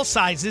businesses of all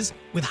sizes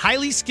with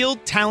highly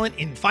skilled talent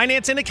in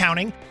finance and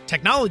accounting,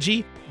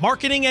 technology,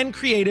 marketing and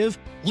creative,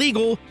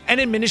 legal,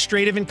 and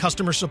administrative and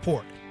customer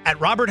support.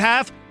 At Robert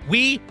Half,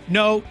 we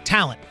know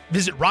talent.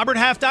 Visit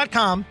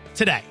roberthalf.com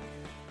today.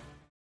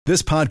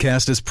 This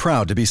podcast is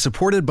proud to be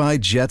supported by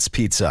Jets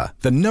Pizza,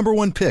 the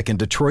 #1 pick in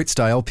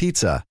Detroit-style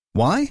pizza.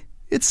 Why?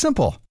 It's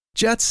simple.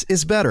 Jets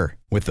is better.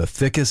 With the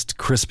thickest,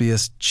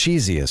 crispiest,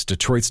 cheesiest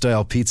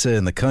Detroit-style pizza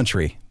in the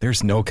country,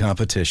 there's no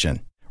competition.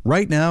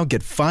 Right now,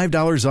 get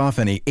 $5 off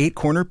any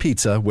 8-corner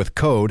pizza with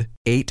code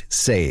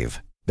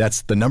 8SAVE.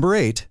 That's the number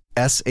 8,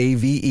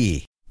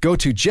 SAVE. Go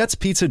to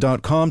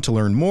jetspizza.com to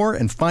learn more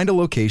and find a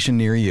location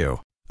near you.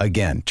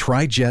 Again,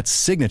 try Jet's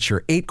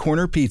signature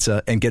 8-corner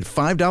pizza and get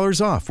 $5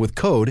 off with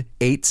code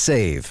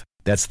 8SAVE.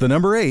 That's the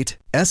number 8,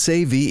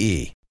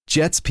 SAVE.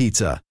 Jet's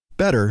Pizza.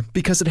 Better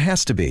because it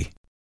has to be.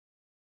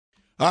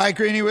 All right,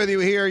 Greeny with you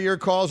here. Your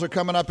calls are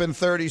coming up in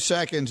 30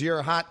 seconds.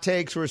 Your hot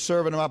takes, we're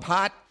serving them up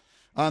hot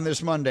on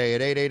this Monday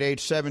at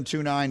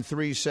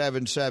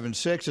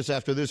 888-729-3776. It's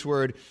after this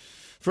word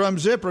from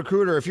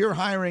ZipRecruiter. If you're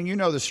hiring, you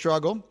know the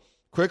struggle.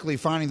 Quickly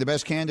finding the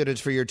best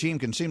candidates for your team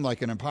can seem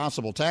like an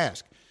impossible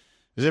task.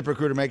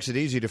 ZipRecruiter makes it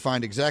easy to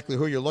find exactly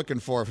who you're looking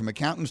for, from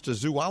accountants to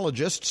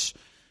zoologists.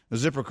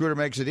 ZipRecruiter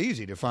makes it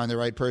easy to find the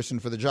right person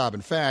for the job.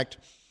 In fact,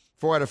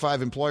 4 out of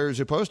 5 employers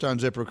who post on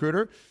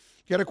ZipRecruiter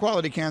get a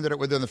quality candidate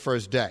within the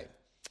first day.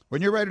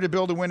 When you're ready to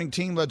build a winning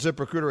team, let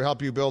ZipRecruiter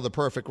help you build the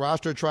perfect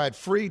roster. Try it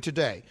free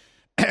today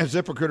at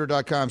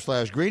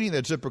ZipRecruiter.com/Greeny.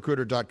 That's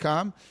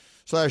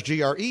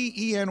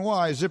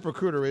ZipRecruiter.com/GREENY.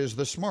 ZipRecruiter is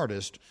the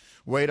smartest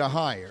way to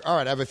hire. All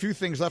right, I have a few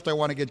things left I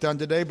want to get done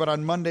today, but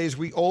on Mondays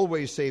we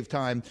always save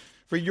time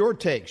for your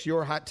takes,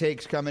 your hot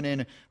takes coming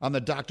in on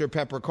the Dr.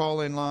 Pepper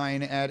call-in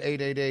line at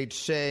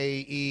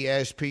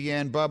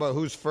 888-SAY-ESPN. Bubba,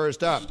 who's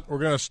first up? We're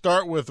going to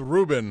start with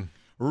Ruben.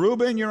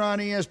 Ruben, you're on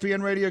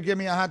ESPN Radio. Give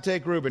me a hot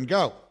take, Ruben.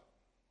 Go.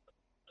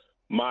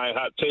 My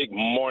hot take,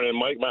 morning,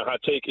 Mike. My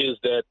hot take is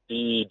that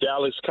the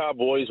Dallas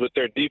Cowboys, with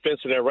their defense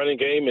and their running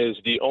game, is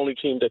the only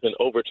team that can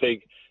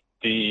overtake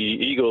the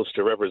Eagles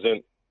to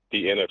represent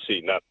the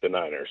NFC, not the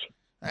Niners.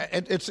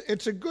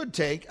 It's a good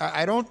take.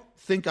 I don't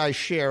think I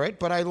share it,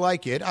 but I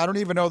like it. I don't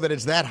even know that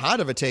it's that hot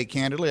of a take,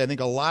 candidly. I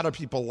think a lot of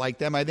people like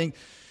them. I think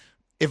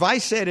if I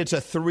said it's a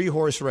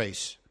 3-horse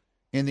race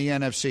in the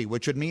NFC,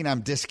 which would mean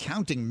I'm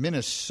discounting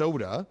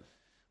Minnesota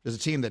as a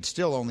team that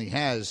still only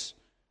has,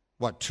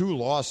 2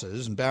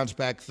 losses and bounced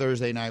back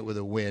Thursday night with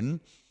a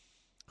win.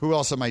 Who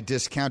else am I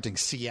discounting?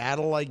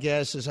 Seattle, I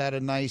guess, has had a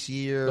nice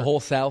year. The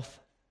whole South?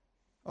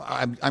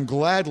 I'm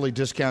gladly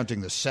discounting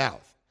the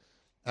South.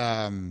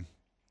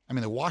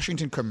 The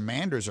Washington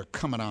Commanders are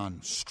coming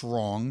on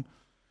strong.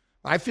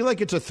 I feel like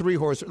it's a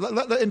 3-horse.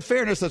 In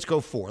fairness, let's go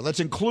 4. Let's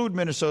include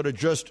Minnesota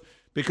just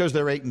because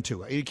they're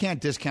 8-2. You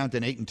can't discount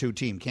an 8-2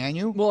 team, can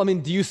you? Well,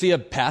 do you see a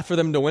path for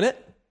them to win it?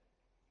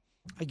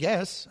 I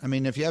guess.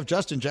 If you have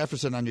Justin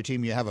Jefferson on your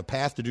team, you have a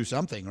path to do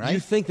something, right? You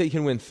think they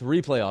can win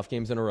 3 playoff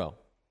games in a row?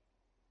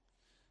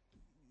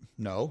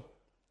 No.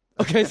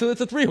 Okay, so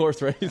it's a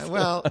 3-horse race.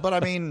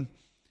 But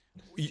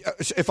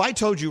if I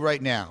told you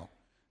right now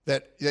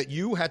that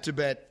you had to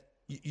bet,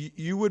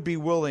 you would be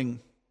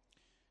willing,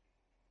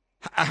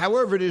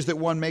 however it is that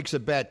one makes a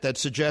bet that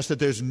suggests that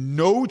there's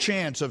no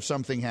chance of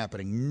something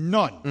happening,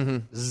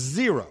 none,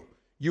 0.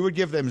 You would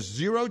give them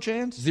 0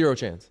 chance? 0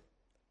 chance.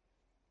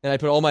 And I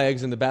put all my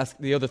eggs in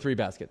the other 3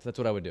 baskets. That's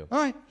what I would do. All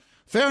right.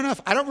 Fair enough.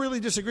 I don't really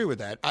disagree with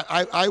that.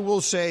 I will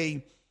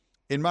say,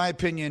 in my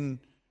opinion,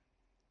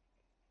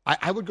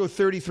 I would go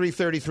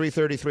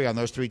 33-33-33 on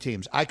those 3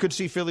 teams. I could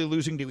see Philly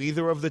losing to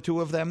either of the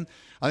 2 of them.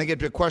 I think it'd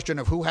be a question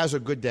of who has a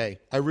good day.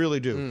 I really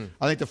do.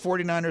 I think the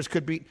 49ers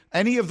could beat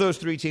any of those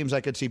 3 teams.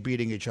 I could see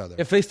beating each other.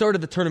 If they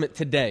started the tournament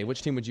today,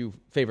 which team would you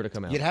favor to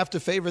come out? You'd have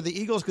to favor the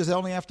Eagles because they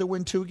only have to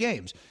win 2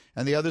 games,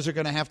 and the others are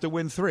going to have to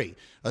win 3.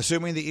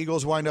 Assuming the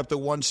Eagles wind up the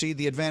 1 seed,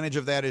 the advantage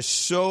of that is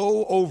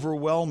so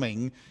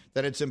overwhelming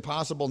that it's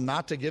impossible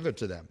not to give it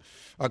to them.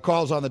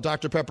 Calls on the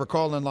Dr. Pepper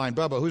call-in line.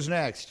 Bubba, who's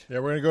next? Yeah,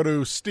 we're going to go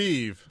to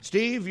Steve.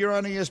 Steve, you're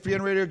on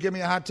ESPN Radio. Give me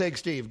a hot take,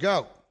 Steve.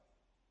 Go.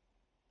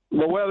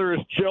 The weather is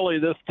chilly.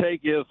 This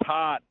take is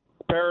hot.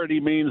 Parity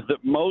means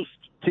that most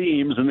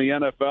teams in the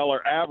NFL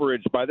are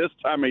average by this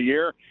time of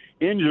year.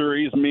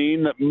 Injuries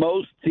mean that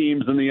most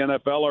teams in the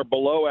NFL are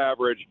below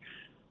average.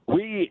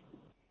 We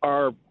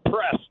are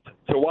pressed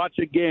to watch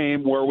a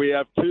game where we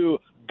have 2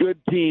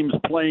 good teams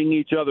playing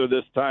each other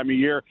this time of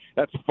year.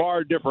 That's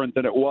far different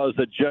than it was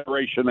a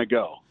generation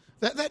ago.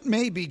 That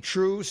may be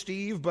true,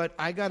 Steve, but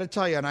I got to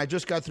tell you, and I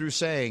just got through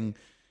saying,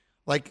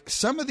 Like,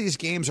 some of these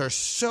games are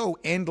so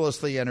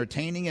endlessly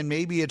entertaining, and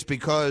maybe it's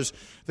because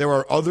there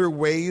are other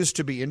ways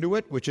to be into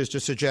it, which is to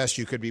suggest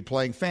you could be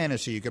playing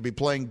fantasy, you could be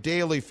playing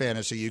daily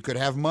fantasy, you could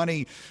have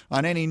money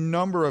on any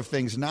number of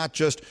things, not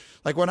just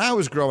like when I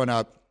was growing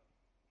up,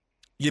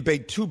 you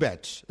made 2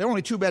 bets. There were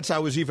only 2 bets I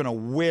was even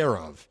aware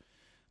of,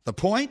 the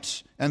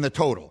points and the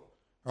total.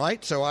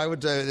 Right? So I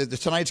would,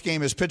 tonight's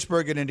game is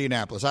Pittsburgh and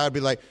Indianapolis. I would be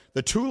like,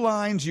 the 2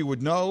 lines you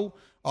would know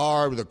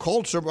are the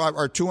Colts are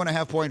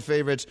 2.5-point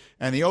favorites,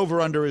 and the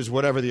over-under is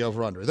whatever the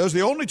over-under. Those are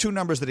the only 2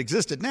 numbers that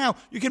existed. Now,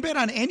 you can bet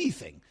on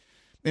anything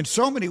in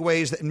so many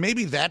ways, and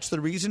maybe that's the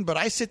reason, but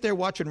I sit there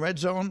watching Red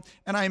Zone,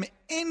 and I'm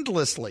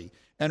endlessly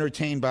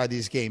entertained by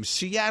these games.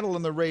 Seattle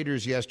and the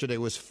Raiders yesterday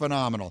was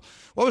phenomenal.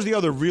 What was the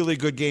other really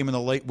good game in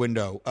the late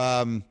window?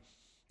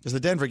 Because the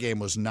Denver game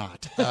was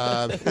not.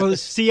 Well,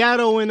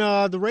 Seattle and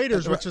the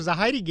Raiders, which was a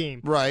Heidi game.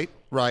 Right.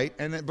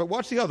 But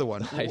what's the other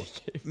one?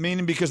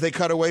 Meaning because they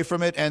cut away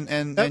from it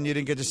and you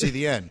didn't get to see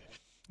the end.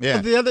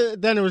 Yeah.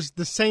 Then it was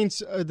the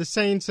Saints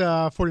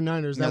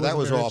 49ers. That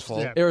was awful.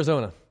 Yeah.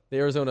 The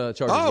Arizona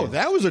Chargers. Oh, game.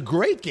 That was a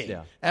great game.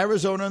 Yeah.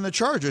 Arizona and the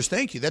Chargers.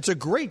 Thank you. That's a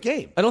great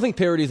game. I don't think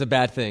parity is a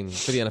bad thing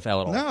for the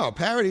NFL at all. No,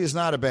 parity is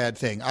not a bad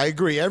thing. I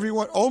agree.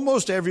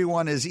 Almost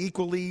everyone is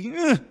equally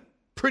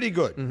pretty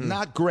good,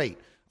 not great.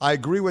 I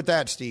agree with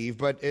that, Steve,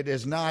 but it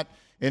has not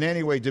in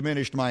any way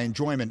diminished my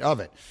enjoyment of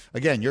it.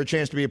 Again, your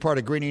chance to be a part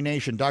of Greeny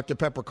Nation. Dr.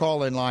 Pepper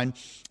call-in line,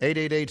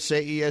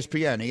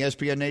 888-SAY-ESPN.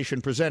 ESPN Nation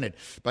presented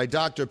by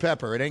Dr.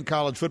 Pepper. It ain't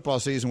college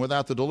football season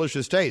without the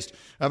delicious taste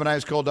of an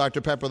ice-cold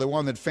Dr. Pepper, the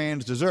one that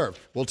fans deserve.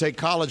 We'll take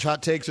college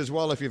hot takes as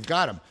well if you've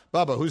got them.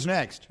 Bubba, who's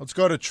next? Let's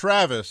go to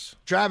Travis.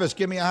 Travis,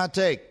 give me a hot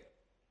take.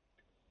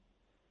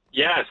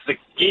 Yes, the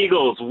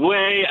Eagles,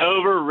 way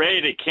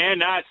overrated.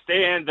 Cannot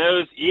stand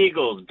those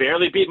Eagles.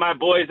 Barely beat my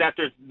boys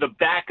after the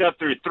backup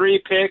through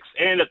 3 picks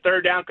and a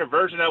third down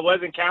conversion that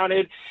wasn't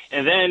counted.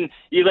 And then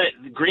you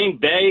let Green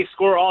Bay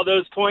score all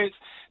those points.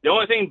 The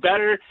only thing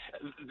better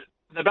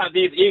about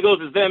these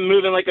Eagles is them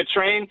moving like a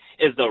train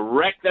is the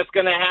wreck that's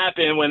going to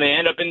happen when they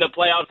end up in the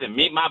playoffs and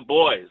meet my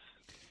boys.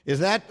 Is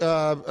that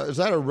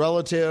a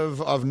relative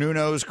of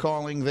Nuno's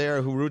calling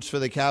there who roots for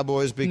the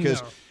Cowboys?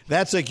 Because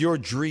that's like your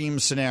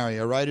dream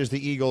scenario, right? Is the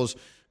Eagles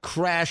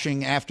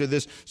crashing after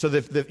this? So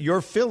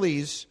your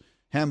Phillies,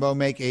 Hembo,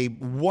 make a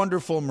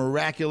wonderful,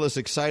 miraculous,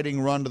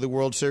 exciting run to the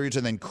World Series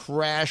and then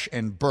crash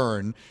and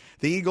burn.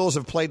 The Eagles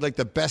have played like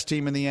the best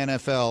team in the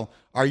NFL.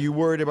 Are you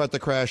worried about the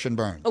crash and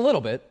burn? A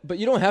little bit, but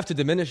you don't have to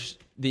diminish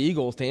the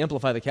Eagles to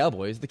amplify the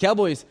Cowboys. The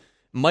Cowboys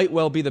might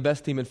well be the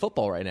best team in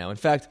football right now. In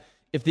fact,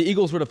 if the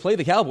Eagles were to play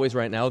the Cowboys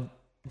right now,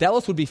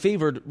 Dallas would be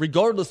favored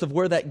regardless of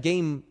where that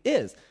game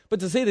is. But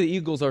to say that the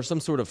Eagles are some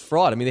sort of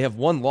fraud, I mean, they have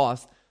 1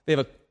 loss. They have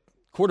a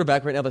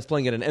quarterback right now that's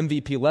playing at an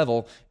MVP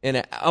level,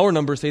 and our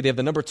numbers say they have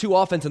the number 2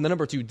 offense and the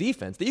number 2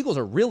 defense. The Eagles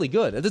are really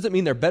good. That doesn't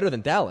mean they're better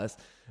than Dallas,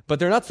 but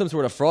they're not some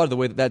sort of fraud the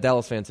way that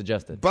Dallas fan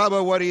suggested.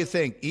 Bubba, what do you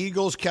think?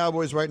 Eagles,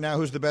 Cowboys right now,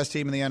 who's the best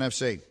team in the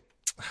NFC?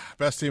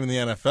 Best team in the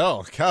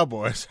NFL,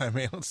 Cowboys. I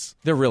mean,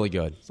 they're really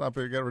good. Let's not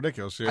get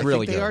ridiculous here. I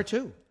really think they good. are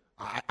too.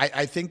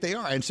 I think they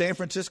are. And San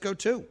Francisco,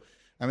 too.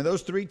 I mean,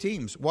 those 3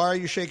 teams. Why are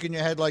you shaking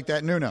your head like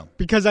that, Nuno?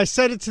 Because I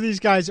said it to these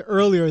guys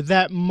earlier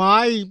that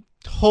my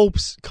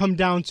hopes come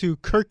down to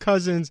Kirk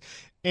Cousins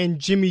and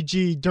Jimmy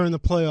G during the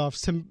playoffs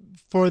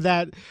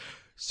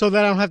so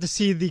that I don't have to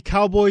see the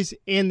Cowboys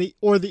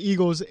or the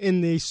Eagles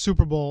in the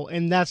Super Bowl,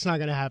 and that's not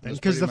going to happen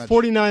because the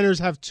 49ers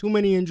have too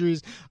many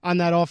injuries on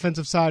that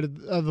offensive side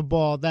of the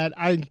ball that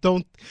I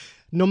don't –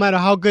 no matter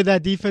how good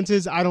that defense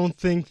is, I don't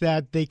think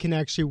that they can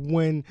actually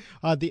win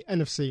the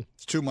NFC.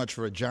 It's too much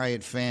for a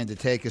Giant fan to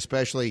take,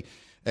 especially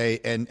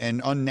an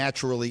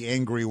unnaturally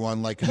angry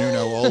one like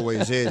Nuno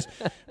always is.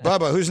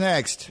 Bubba, who's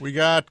next? We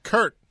got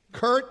Kurt.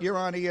 Kurt, you're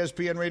on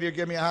ESPN Radio.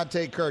 Give me a hot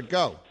take, Kurt.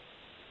 Go.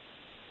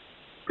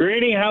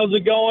 Greeny, how's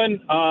it going?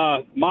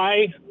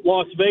 My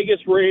Las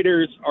Vegas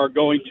Raiders are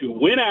going to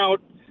win out.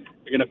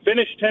 They're going to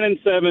finish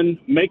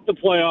 10-7, make the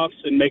playoffs,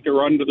 and make a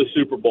run to the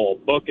Super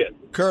Bowl. Book it.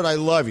 Kurt, I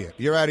love you.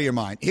 You're out of your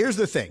mind. Here's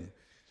the thing.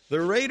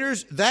 The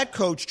Raiders, that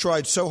coach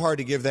tried so hard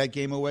to give that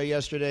game away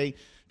yesterday.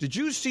 Did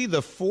you see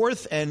the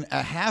 4th and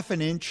a half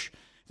an inch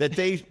that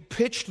they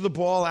pitched the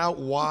ball out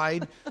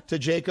wide to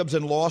Jacobs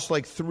and lost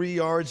like 3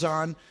 yards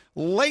on?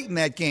 Late in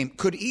that game,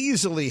 could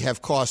easily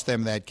have cost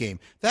them that game.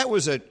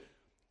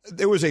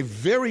 There was a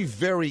very,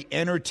 very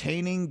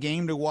entertaining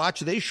game to watch.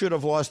 They should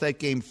have lost that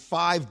game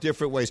 5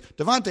 different ways.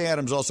 Davante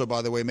Adams also,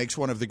 by the way, makes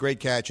one of the great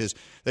catches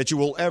that you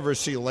will ever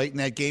see late in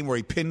that game where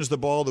he pins the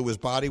ball to his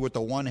body with the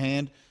one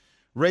hand.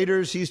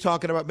 Raiders, he's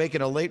talking about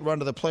making a late run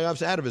to the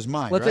playoffs, out of his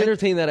mind. Let's right?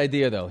 entertain that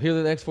idea, though. Here are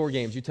the next 4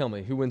 games. You tell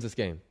me who wins this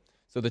game.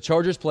 So the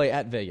Chargers play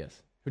at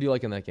Vegas. Who do you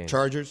like in that game?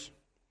 Chargers.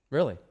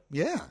 Really?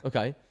 Yeah.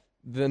 Okay.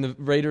 Then the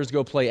Raiders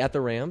go play at the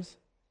Rams.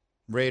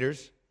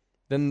 Raiders.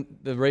 Then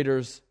the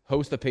Raiders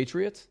host the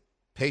Patriots.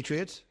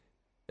 Patriots.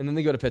 And then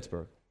they go to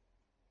Pittsburgh.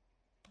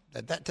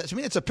 To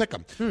me, it's a pick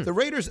 'em. The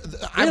Raiders,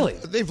 Really?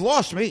 they've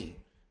lost me.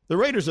 The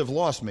Raiders have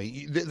lost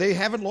me. They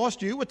haven't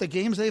lost you with the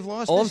games they've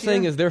lost. All I'm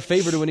saying is they're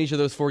favored to win each of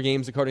those 4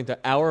 games according to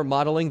our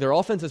modeling. Their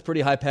offense is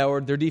pretty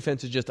high-powered. Their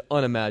defense is just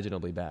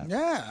unimaginably bad.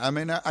 Yeah, I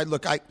mean,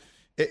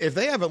 if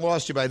they haven't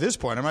lost you by this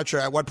point, I'm not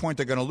sure at what point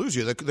they're going to lose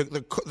you.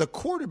 The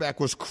quarterback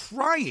was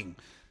crying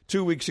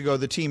 2 weeks ago.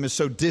 The team is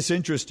so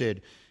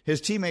disinterested.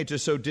 His teammates are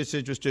so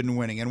disinterested in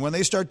winning. And when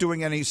they start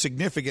doing any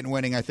significant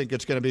winning, I think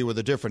it's going to be with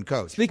a different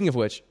coach. Speaking of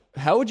which,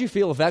 how would you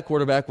feel if that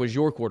quarterback was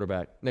your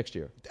quarterback next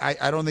year?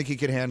 I don't think he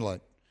could handle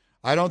it.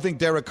 I don't think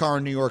Derek Carr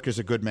in New York is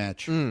a good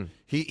match.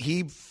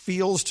 He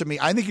feels to me,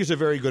 I think he's a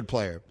very good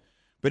player,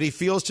 but he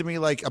feels to me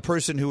like a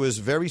person who is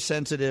very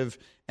sensitive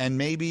and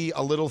maybe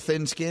a little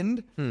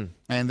thin-skinned,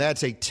 and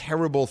that's a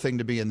terrible thing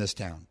to be in this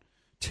town.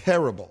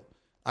 Terrible.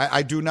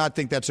 I do not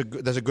think that's a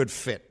good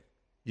fit.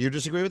 You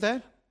disagree with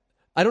that?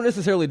 I don't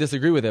necessarily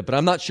disagree with it, but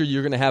I'm not sure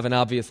you're going to have an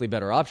obviously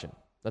better option.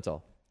 That's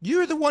all.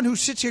 You're the one who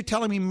sits here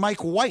telling me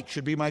Mike White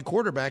should be my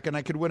quarterback and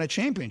I could win a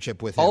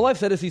championship with him. All I've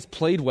said is he's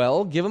played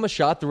well. Give him a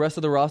shot. The rest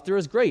of the roster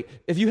is great.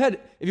 If you had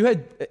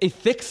a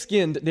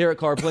thick-skinned Derek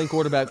Carr playing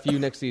quarterback for you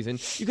next season,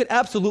 you could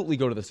absolutely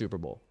go to the Super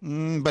Bowl.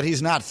 But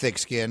he's not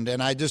thick-skinned,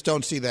 and I just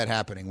don't see that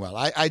happening well.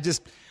 I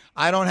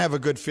don't have a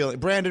good feeling.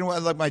 Brandon,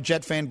 like my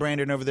Jet fan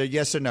Brandon over there,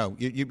 yes or no?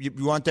 You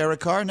want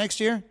Derek Carr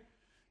next year?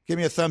 Give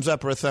me a thumbs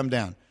up or a thumb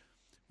down.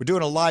 We're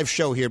doing a live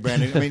show here,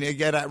 Brandon. I mean, you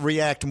got to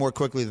react more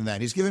quickly than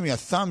that. He's giving me a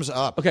thumbs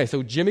up. Okay,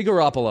 so Jimmy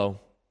Garoppolo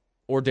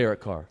or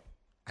Derek Carr?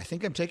 I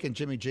think I'm taking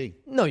Jimmy G.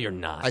 No, you're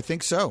not. I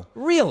think so.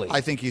 Really?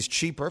 I think he's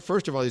cheaper.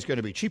 First of all, he's going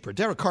to be cheaper.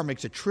 Derek Carr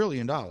makes $1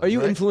 trillion. Are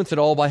you influenced at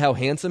all by how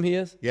handsome he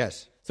is?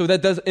 Yes. So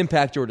that does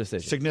impact your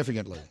decision?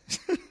 Significantly.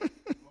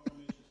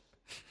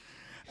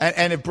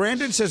 And if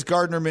Brandon says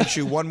Gardner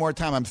Minshew one more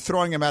time, I'm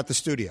throwing him out the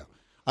studio.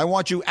 I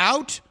want you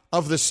out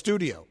of the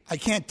studio. I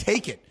can't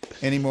take it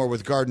anymore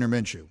with Gardner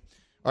Minshew.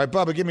 All right,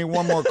 Bubba, give me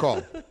one more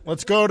call.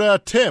 Let's go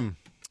to Tim.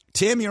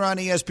 Tim, you're on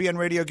ESPN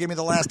Radio. Give me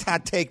the last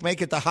hot take.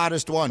 Make it the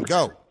hottest one.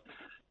 Go.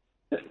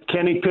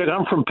 Kenny Pickett.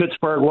 I'm from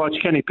Pittsburgh. Watch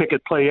Kenny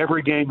Pickett play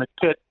every game at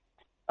Pitt.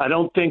 I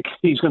don't think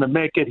he's going to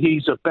make it.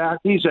 He's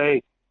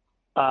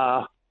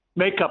a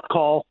makeup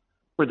call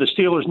for the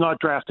Steelers not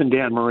drafting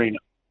Dan Marino.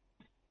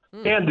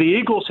 And the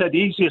Eagles had the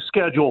easiest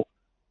schedule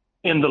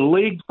in the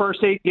league.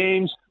 First 8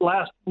 games,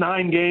 last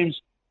 9 games,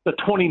 the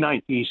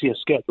 29th easiest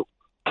schedule.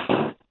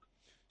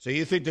 So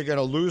you think they're going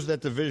to lose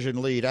that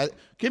division lead?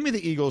 Give me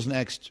the Eagles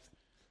next.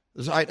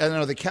 I don't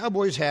know. The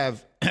Cowboys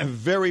have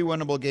very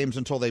winnable games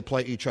until they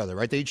play each other,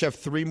 right? They each have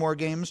 3 more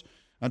games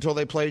until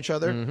they play each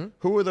other. Mm-hmm.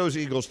 Who are those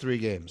Eagles' 3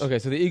 games? Okay,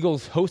 so the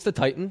Eagles host the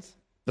Titans.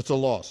 That's a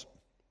loss.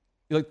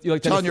 You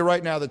like telling you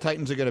right now, the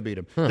Titans are going to beat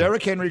them.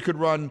 Derrick Henry could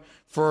run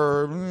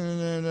for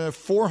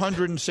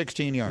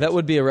 416 yards. That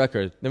would be a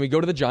record. Then we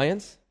go to the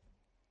Giants.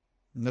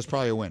 And that's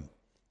probably a win.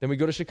 Then we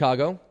go to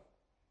Chicago.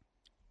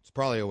 It's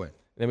probably a win.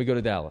 Then we go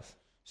to Dallas.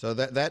 So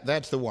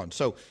that's the one.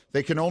 So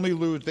they can only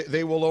lose.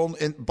 They will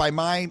only, by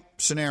my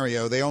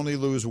scenario, they only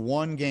lose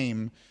 1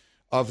 game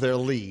of their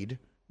lead,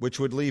 which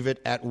would leave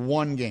it at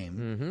 1 game.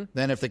 Mm-hmm.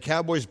 Then if the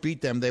Cowboys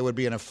beat them, they would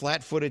be in a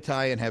flat-footed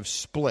tie and have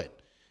split.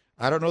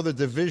 I don't know the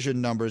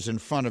division numbers in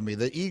front of me.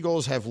 The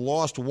Eagles have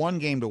lost 1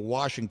 game to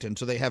Washington,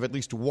 so they have at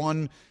least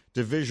 1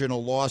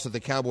 divisional loss that the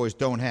Cowboys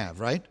don't have,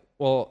 right?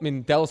 Well, I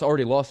mean, Dallas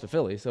already lost to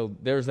Philly, so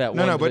there's that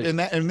one. No, but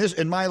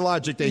in my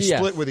logic, they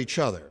split with each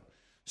other.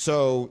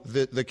 So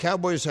the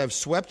Cowboys have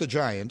swept the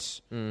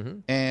Giants,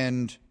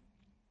 and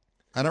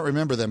I don't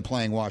remember them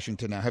playing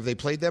Washington now. Have they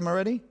played them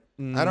already?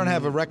 I don't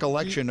have a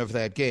recollection of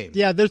that game.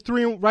 Yeah, they're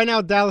 3 right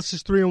now. Dallas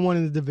is 3-1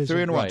 in the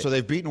division. 3-1, right. So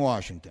they've beaten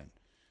Washington,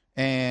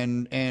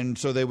 and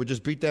so they would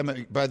just beat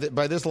them by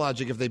this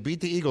logic. If they beat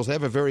the Eagles, they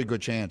have a very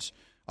good chance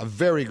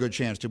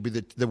to be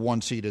the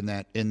 1 seed in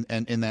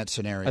that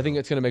scenario. I think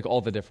it's going to make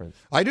all the difference.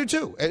 I do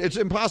too. It's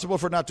impossible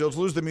for not to. Let's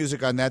lose the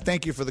music on that.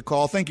 Thank you for the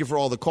call. Thank you for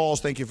all the calls.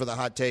 Thank you for the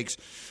hot takes.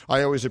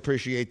 I always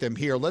appreciate them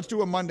here. Let's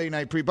do a Monday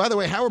night preview. By the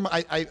way,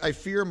 I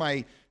fear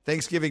my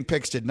Thanksgiving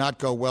picks did not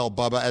go well,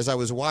 Bubba. As I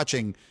was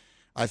watching,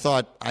 I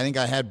think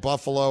I had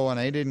Buffalo and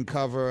they didn't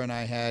cover, and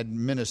I had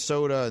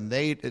Minnesota and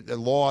they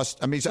lost.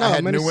 I mean, I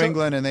had New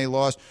England and they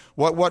lost.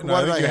 What did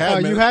I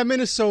have? You had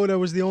Minnesota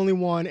was the only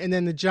one, and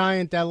then the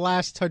Giant, that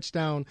last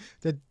touchdown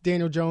that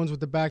Daniel Jones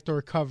with the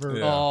backdoor cover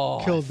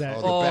killed that.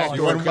 The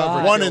backdoor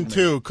cover. 1 and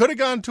 2 could have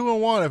gone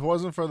 2-1 if it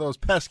wasn't for those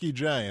pesky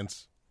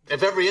Giants.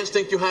 If every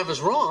instinct you have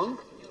is wrong,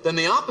 then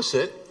the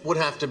opposite would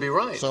have to be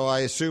right. So I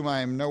assume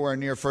I'm nowhere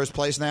near first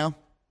place now.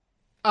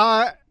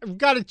 I've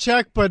got to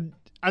check, but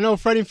I know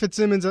Freddie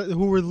Fitzsimmons,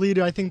 who were the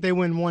leader, I think they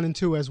win 1 and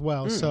 2 as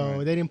well.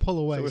 So they didn't pull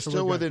away. So we're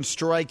still within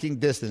striking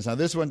distance. Now,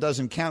 this one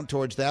doesn't count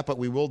towards that, but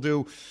we will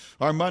do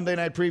our Monday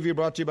night preview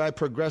brought to you by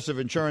Progressive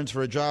Insurance.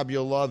 For a job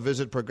you'll love,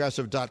 visit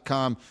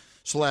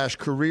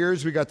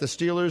progressive.com/careers. We got the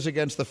Steelers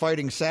against the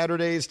Fighting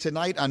Saturdays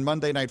tonight on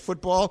Monday Night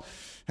Football.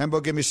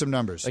 Hembo, give me some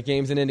numbers. The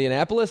game's in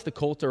Indianapolis. The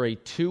Colts are a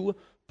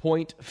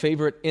 2-point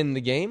favorite in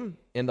the game,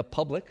 and the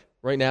public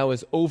right now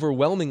is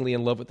overwhelmingly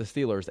in love with the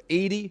Steelers.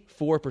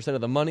 84%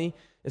 of the money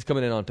is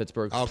coming in on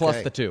Pittsburgh,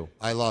 plus the 2.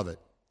 I love it.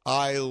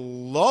 I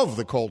love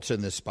the Colts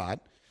in this spot.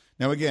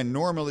 Now, again,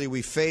 normally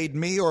we fade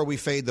me or we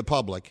fade the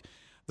public.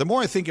 The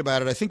more I think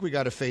about it, I think we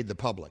got to fade the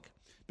public.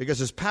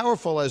 Because as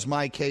powerful as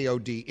my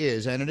KOD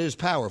is, and it is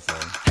powerful.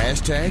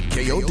 Hashtag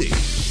KOD.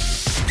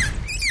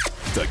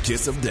 The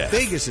kiss of death.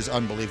 Vegas is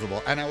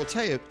unbelievable. And I will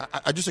tell you,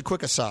 just a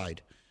quick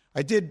aside.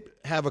 I did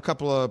have a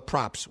couple of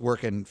props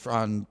working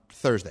on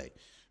Thursday,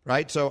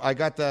 right? So I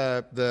got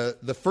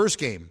the first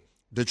game,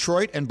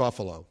 Detroit and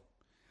Buffalo.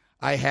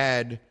 I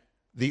had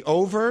the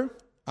over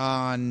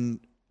on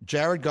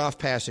Jared Goff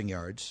passing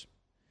yards.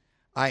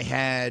 I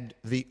had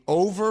the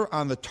over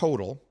on the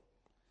total,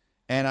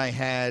 and I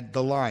had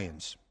the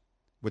Lions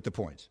with the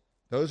points.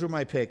 Those were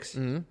my picks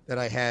that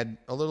I had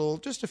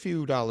just a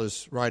few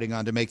dollars riding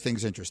on to make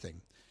things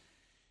interesting.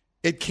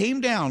 It came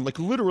down, like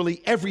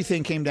literally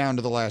everything came down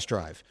to the last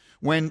drive.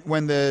 When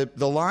the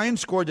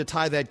Lions scored to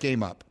tie that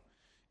game up,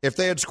 if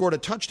they had scored a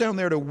touchdown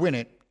there to win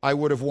it, I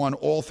would have won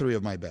all three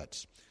of my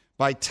bets.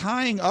 By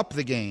tying up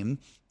the game,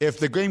 if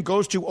the game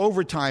goes to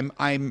overtime,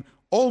 I'm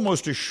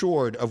almost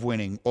assured of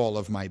winning all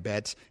of my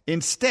bets.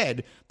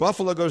 Instead,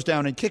 Buffalo goes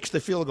down and kicks the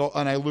field goal,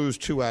 and I lose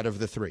 2 out of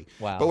the 3.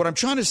 Wow. But what I'm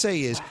trying to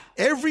say is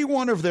every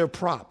one of their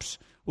props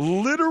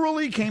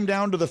literally came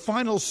down to the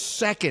final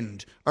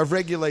second of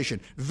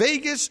regulation.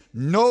 Vegas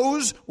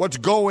knows what's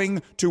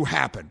going to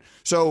happen.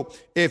 So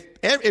if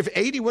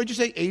 80, what did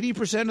you say,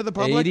 80% of the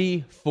public?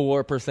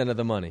 84% of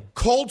the money.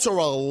 Colts are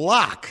a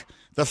lock.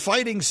 The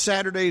Fighting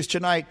Saturdays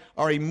tonight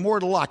are a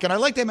mortal lock, and I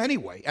like them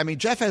anyway. I mean,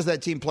 Jeff has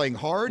that team playing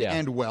hard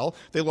and well.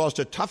 They lost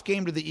a tough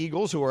game to the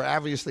Eagles, who are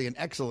obviously an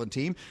excellent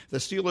team. The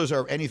Steelers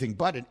are anything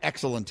but an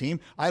excellent team.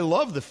 I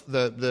love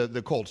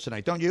the Colts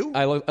tonight, don't you?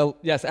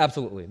 Yes,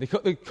 absolutely.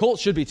 The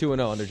Colts should be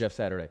 2-0 under Jeff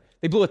Saturday.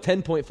 They blew a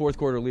 10-point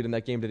fourth-quarter lead in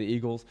that game to the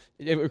Eagles.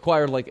 It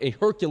required like a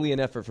Herculean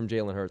effort from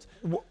Jalen Hurts.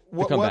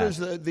 What is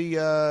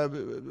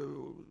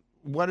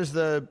what does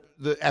the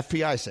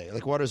FPI say?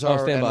 Like, what does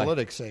our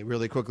analytics say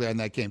really quickly on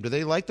that game? Do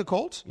they like the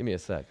Colts? Give me a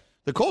sec.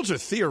 The Colts are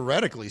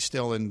theoretically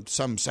still in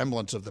some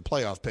semblance of the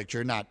playoff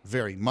picture, not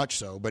very much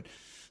so, but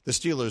the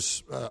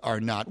Steelers are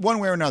not. One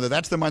way or another,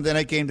 that's the Monday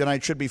night game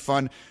tonight. Should be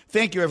fun.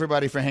 Thank you,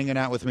 everybody, for hanging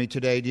out with me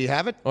today. Do you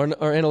have it? Our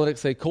analytics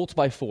say Colts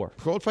by 4.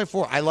 Colts by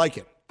 4. I like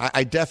it.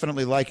 I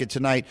definitely like it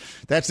tonight.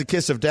 That's the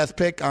Kiss of Death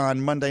pick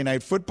on Monday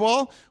Night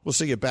Football. We'll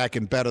see you back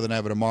in Better Than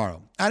Ever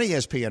tomorrow on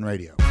ESPN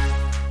Radio.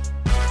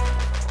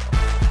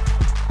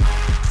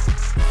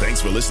 Thanks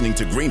for listening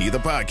to Greeny the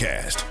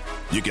podcast.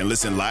 You can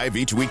listen live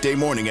each weekday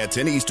morning at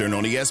 10 Eastern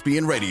on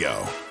ESPN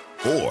Radio.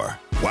 Or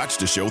watch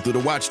the show through the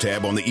Watch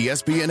tab on the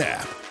ESPN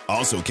app.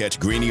 Also catch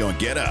Greeny on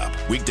Get Up,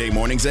 weekday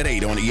mornings at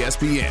 8 on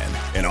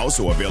ESPN. And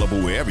also available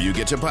wherever you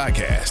get your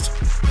podcast.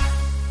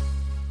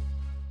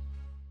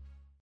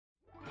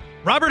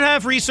 Robert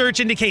Half research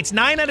indicates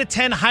 9 out of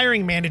 10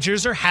 hiring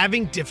managers are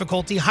having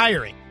difficulty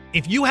hiring.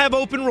 If you have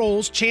open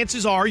roles,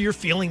 chances are you're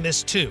feeling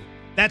this too.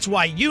 That's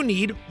why you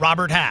need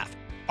Robert Half.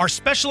 Our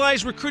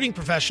specialized recruiting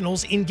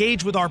professionals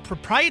engage with our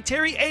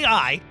proprietary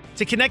AI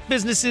to connect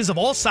businesses of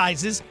all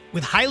sizes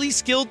with highly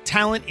skilled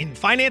talent in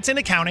finance and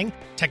accounting,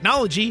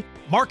 technology,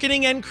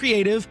 marketing and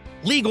creative,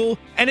 legal,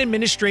 and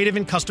administrative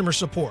and customer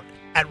support.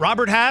 At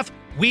Robert Half,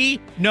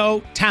 we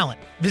know talent.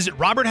 Visit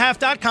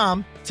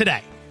roberthalf.com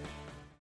today.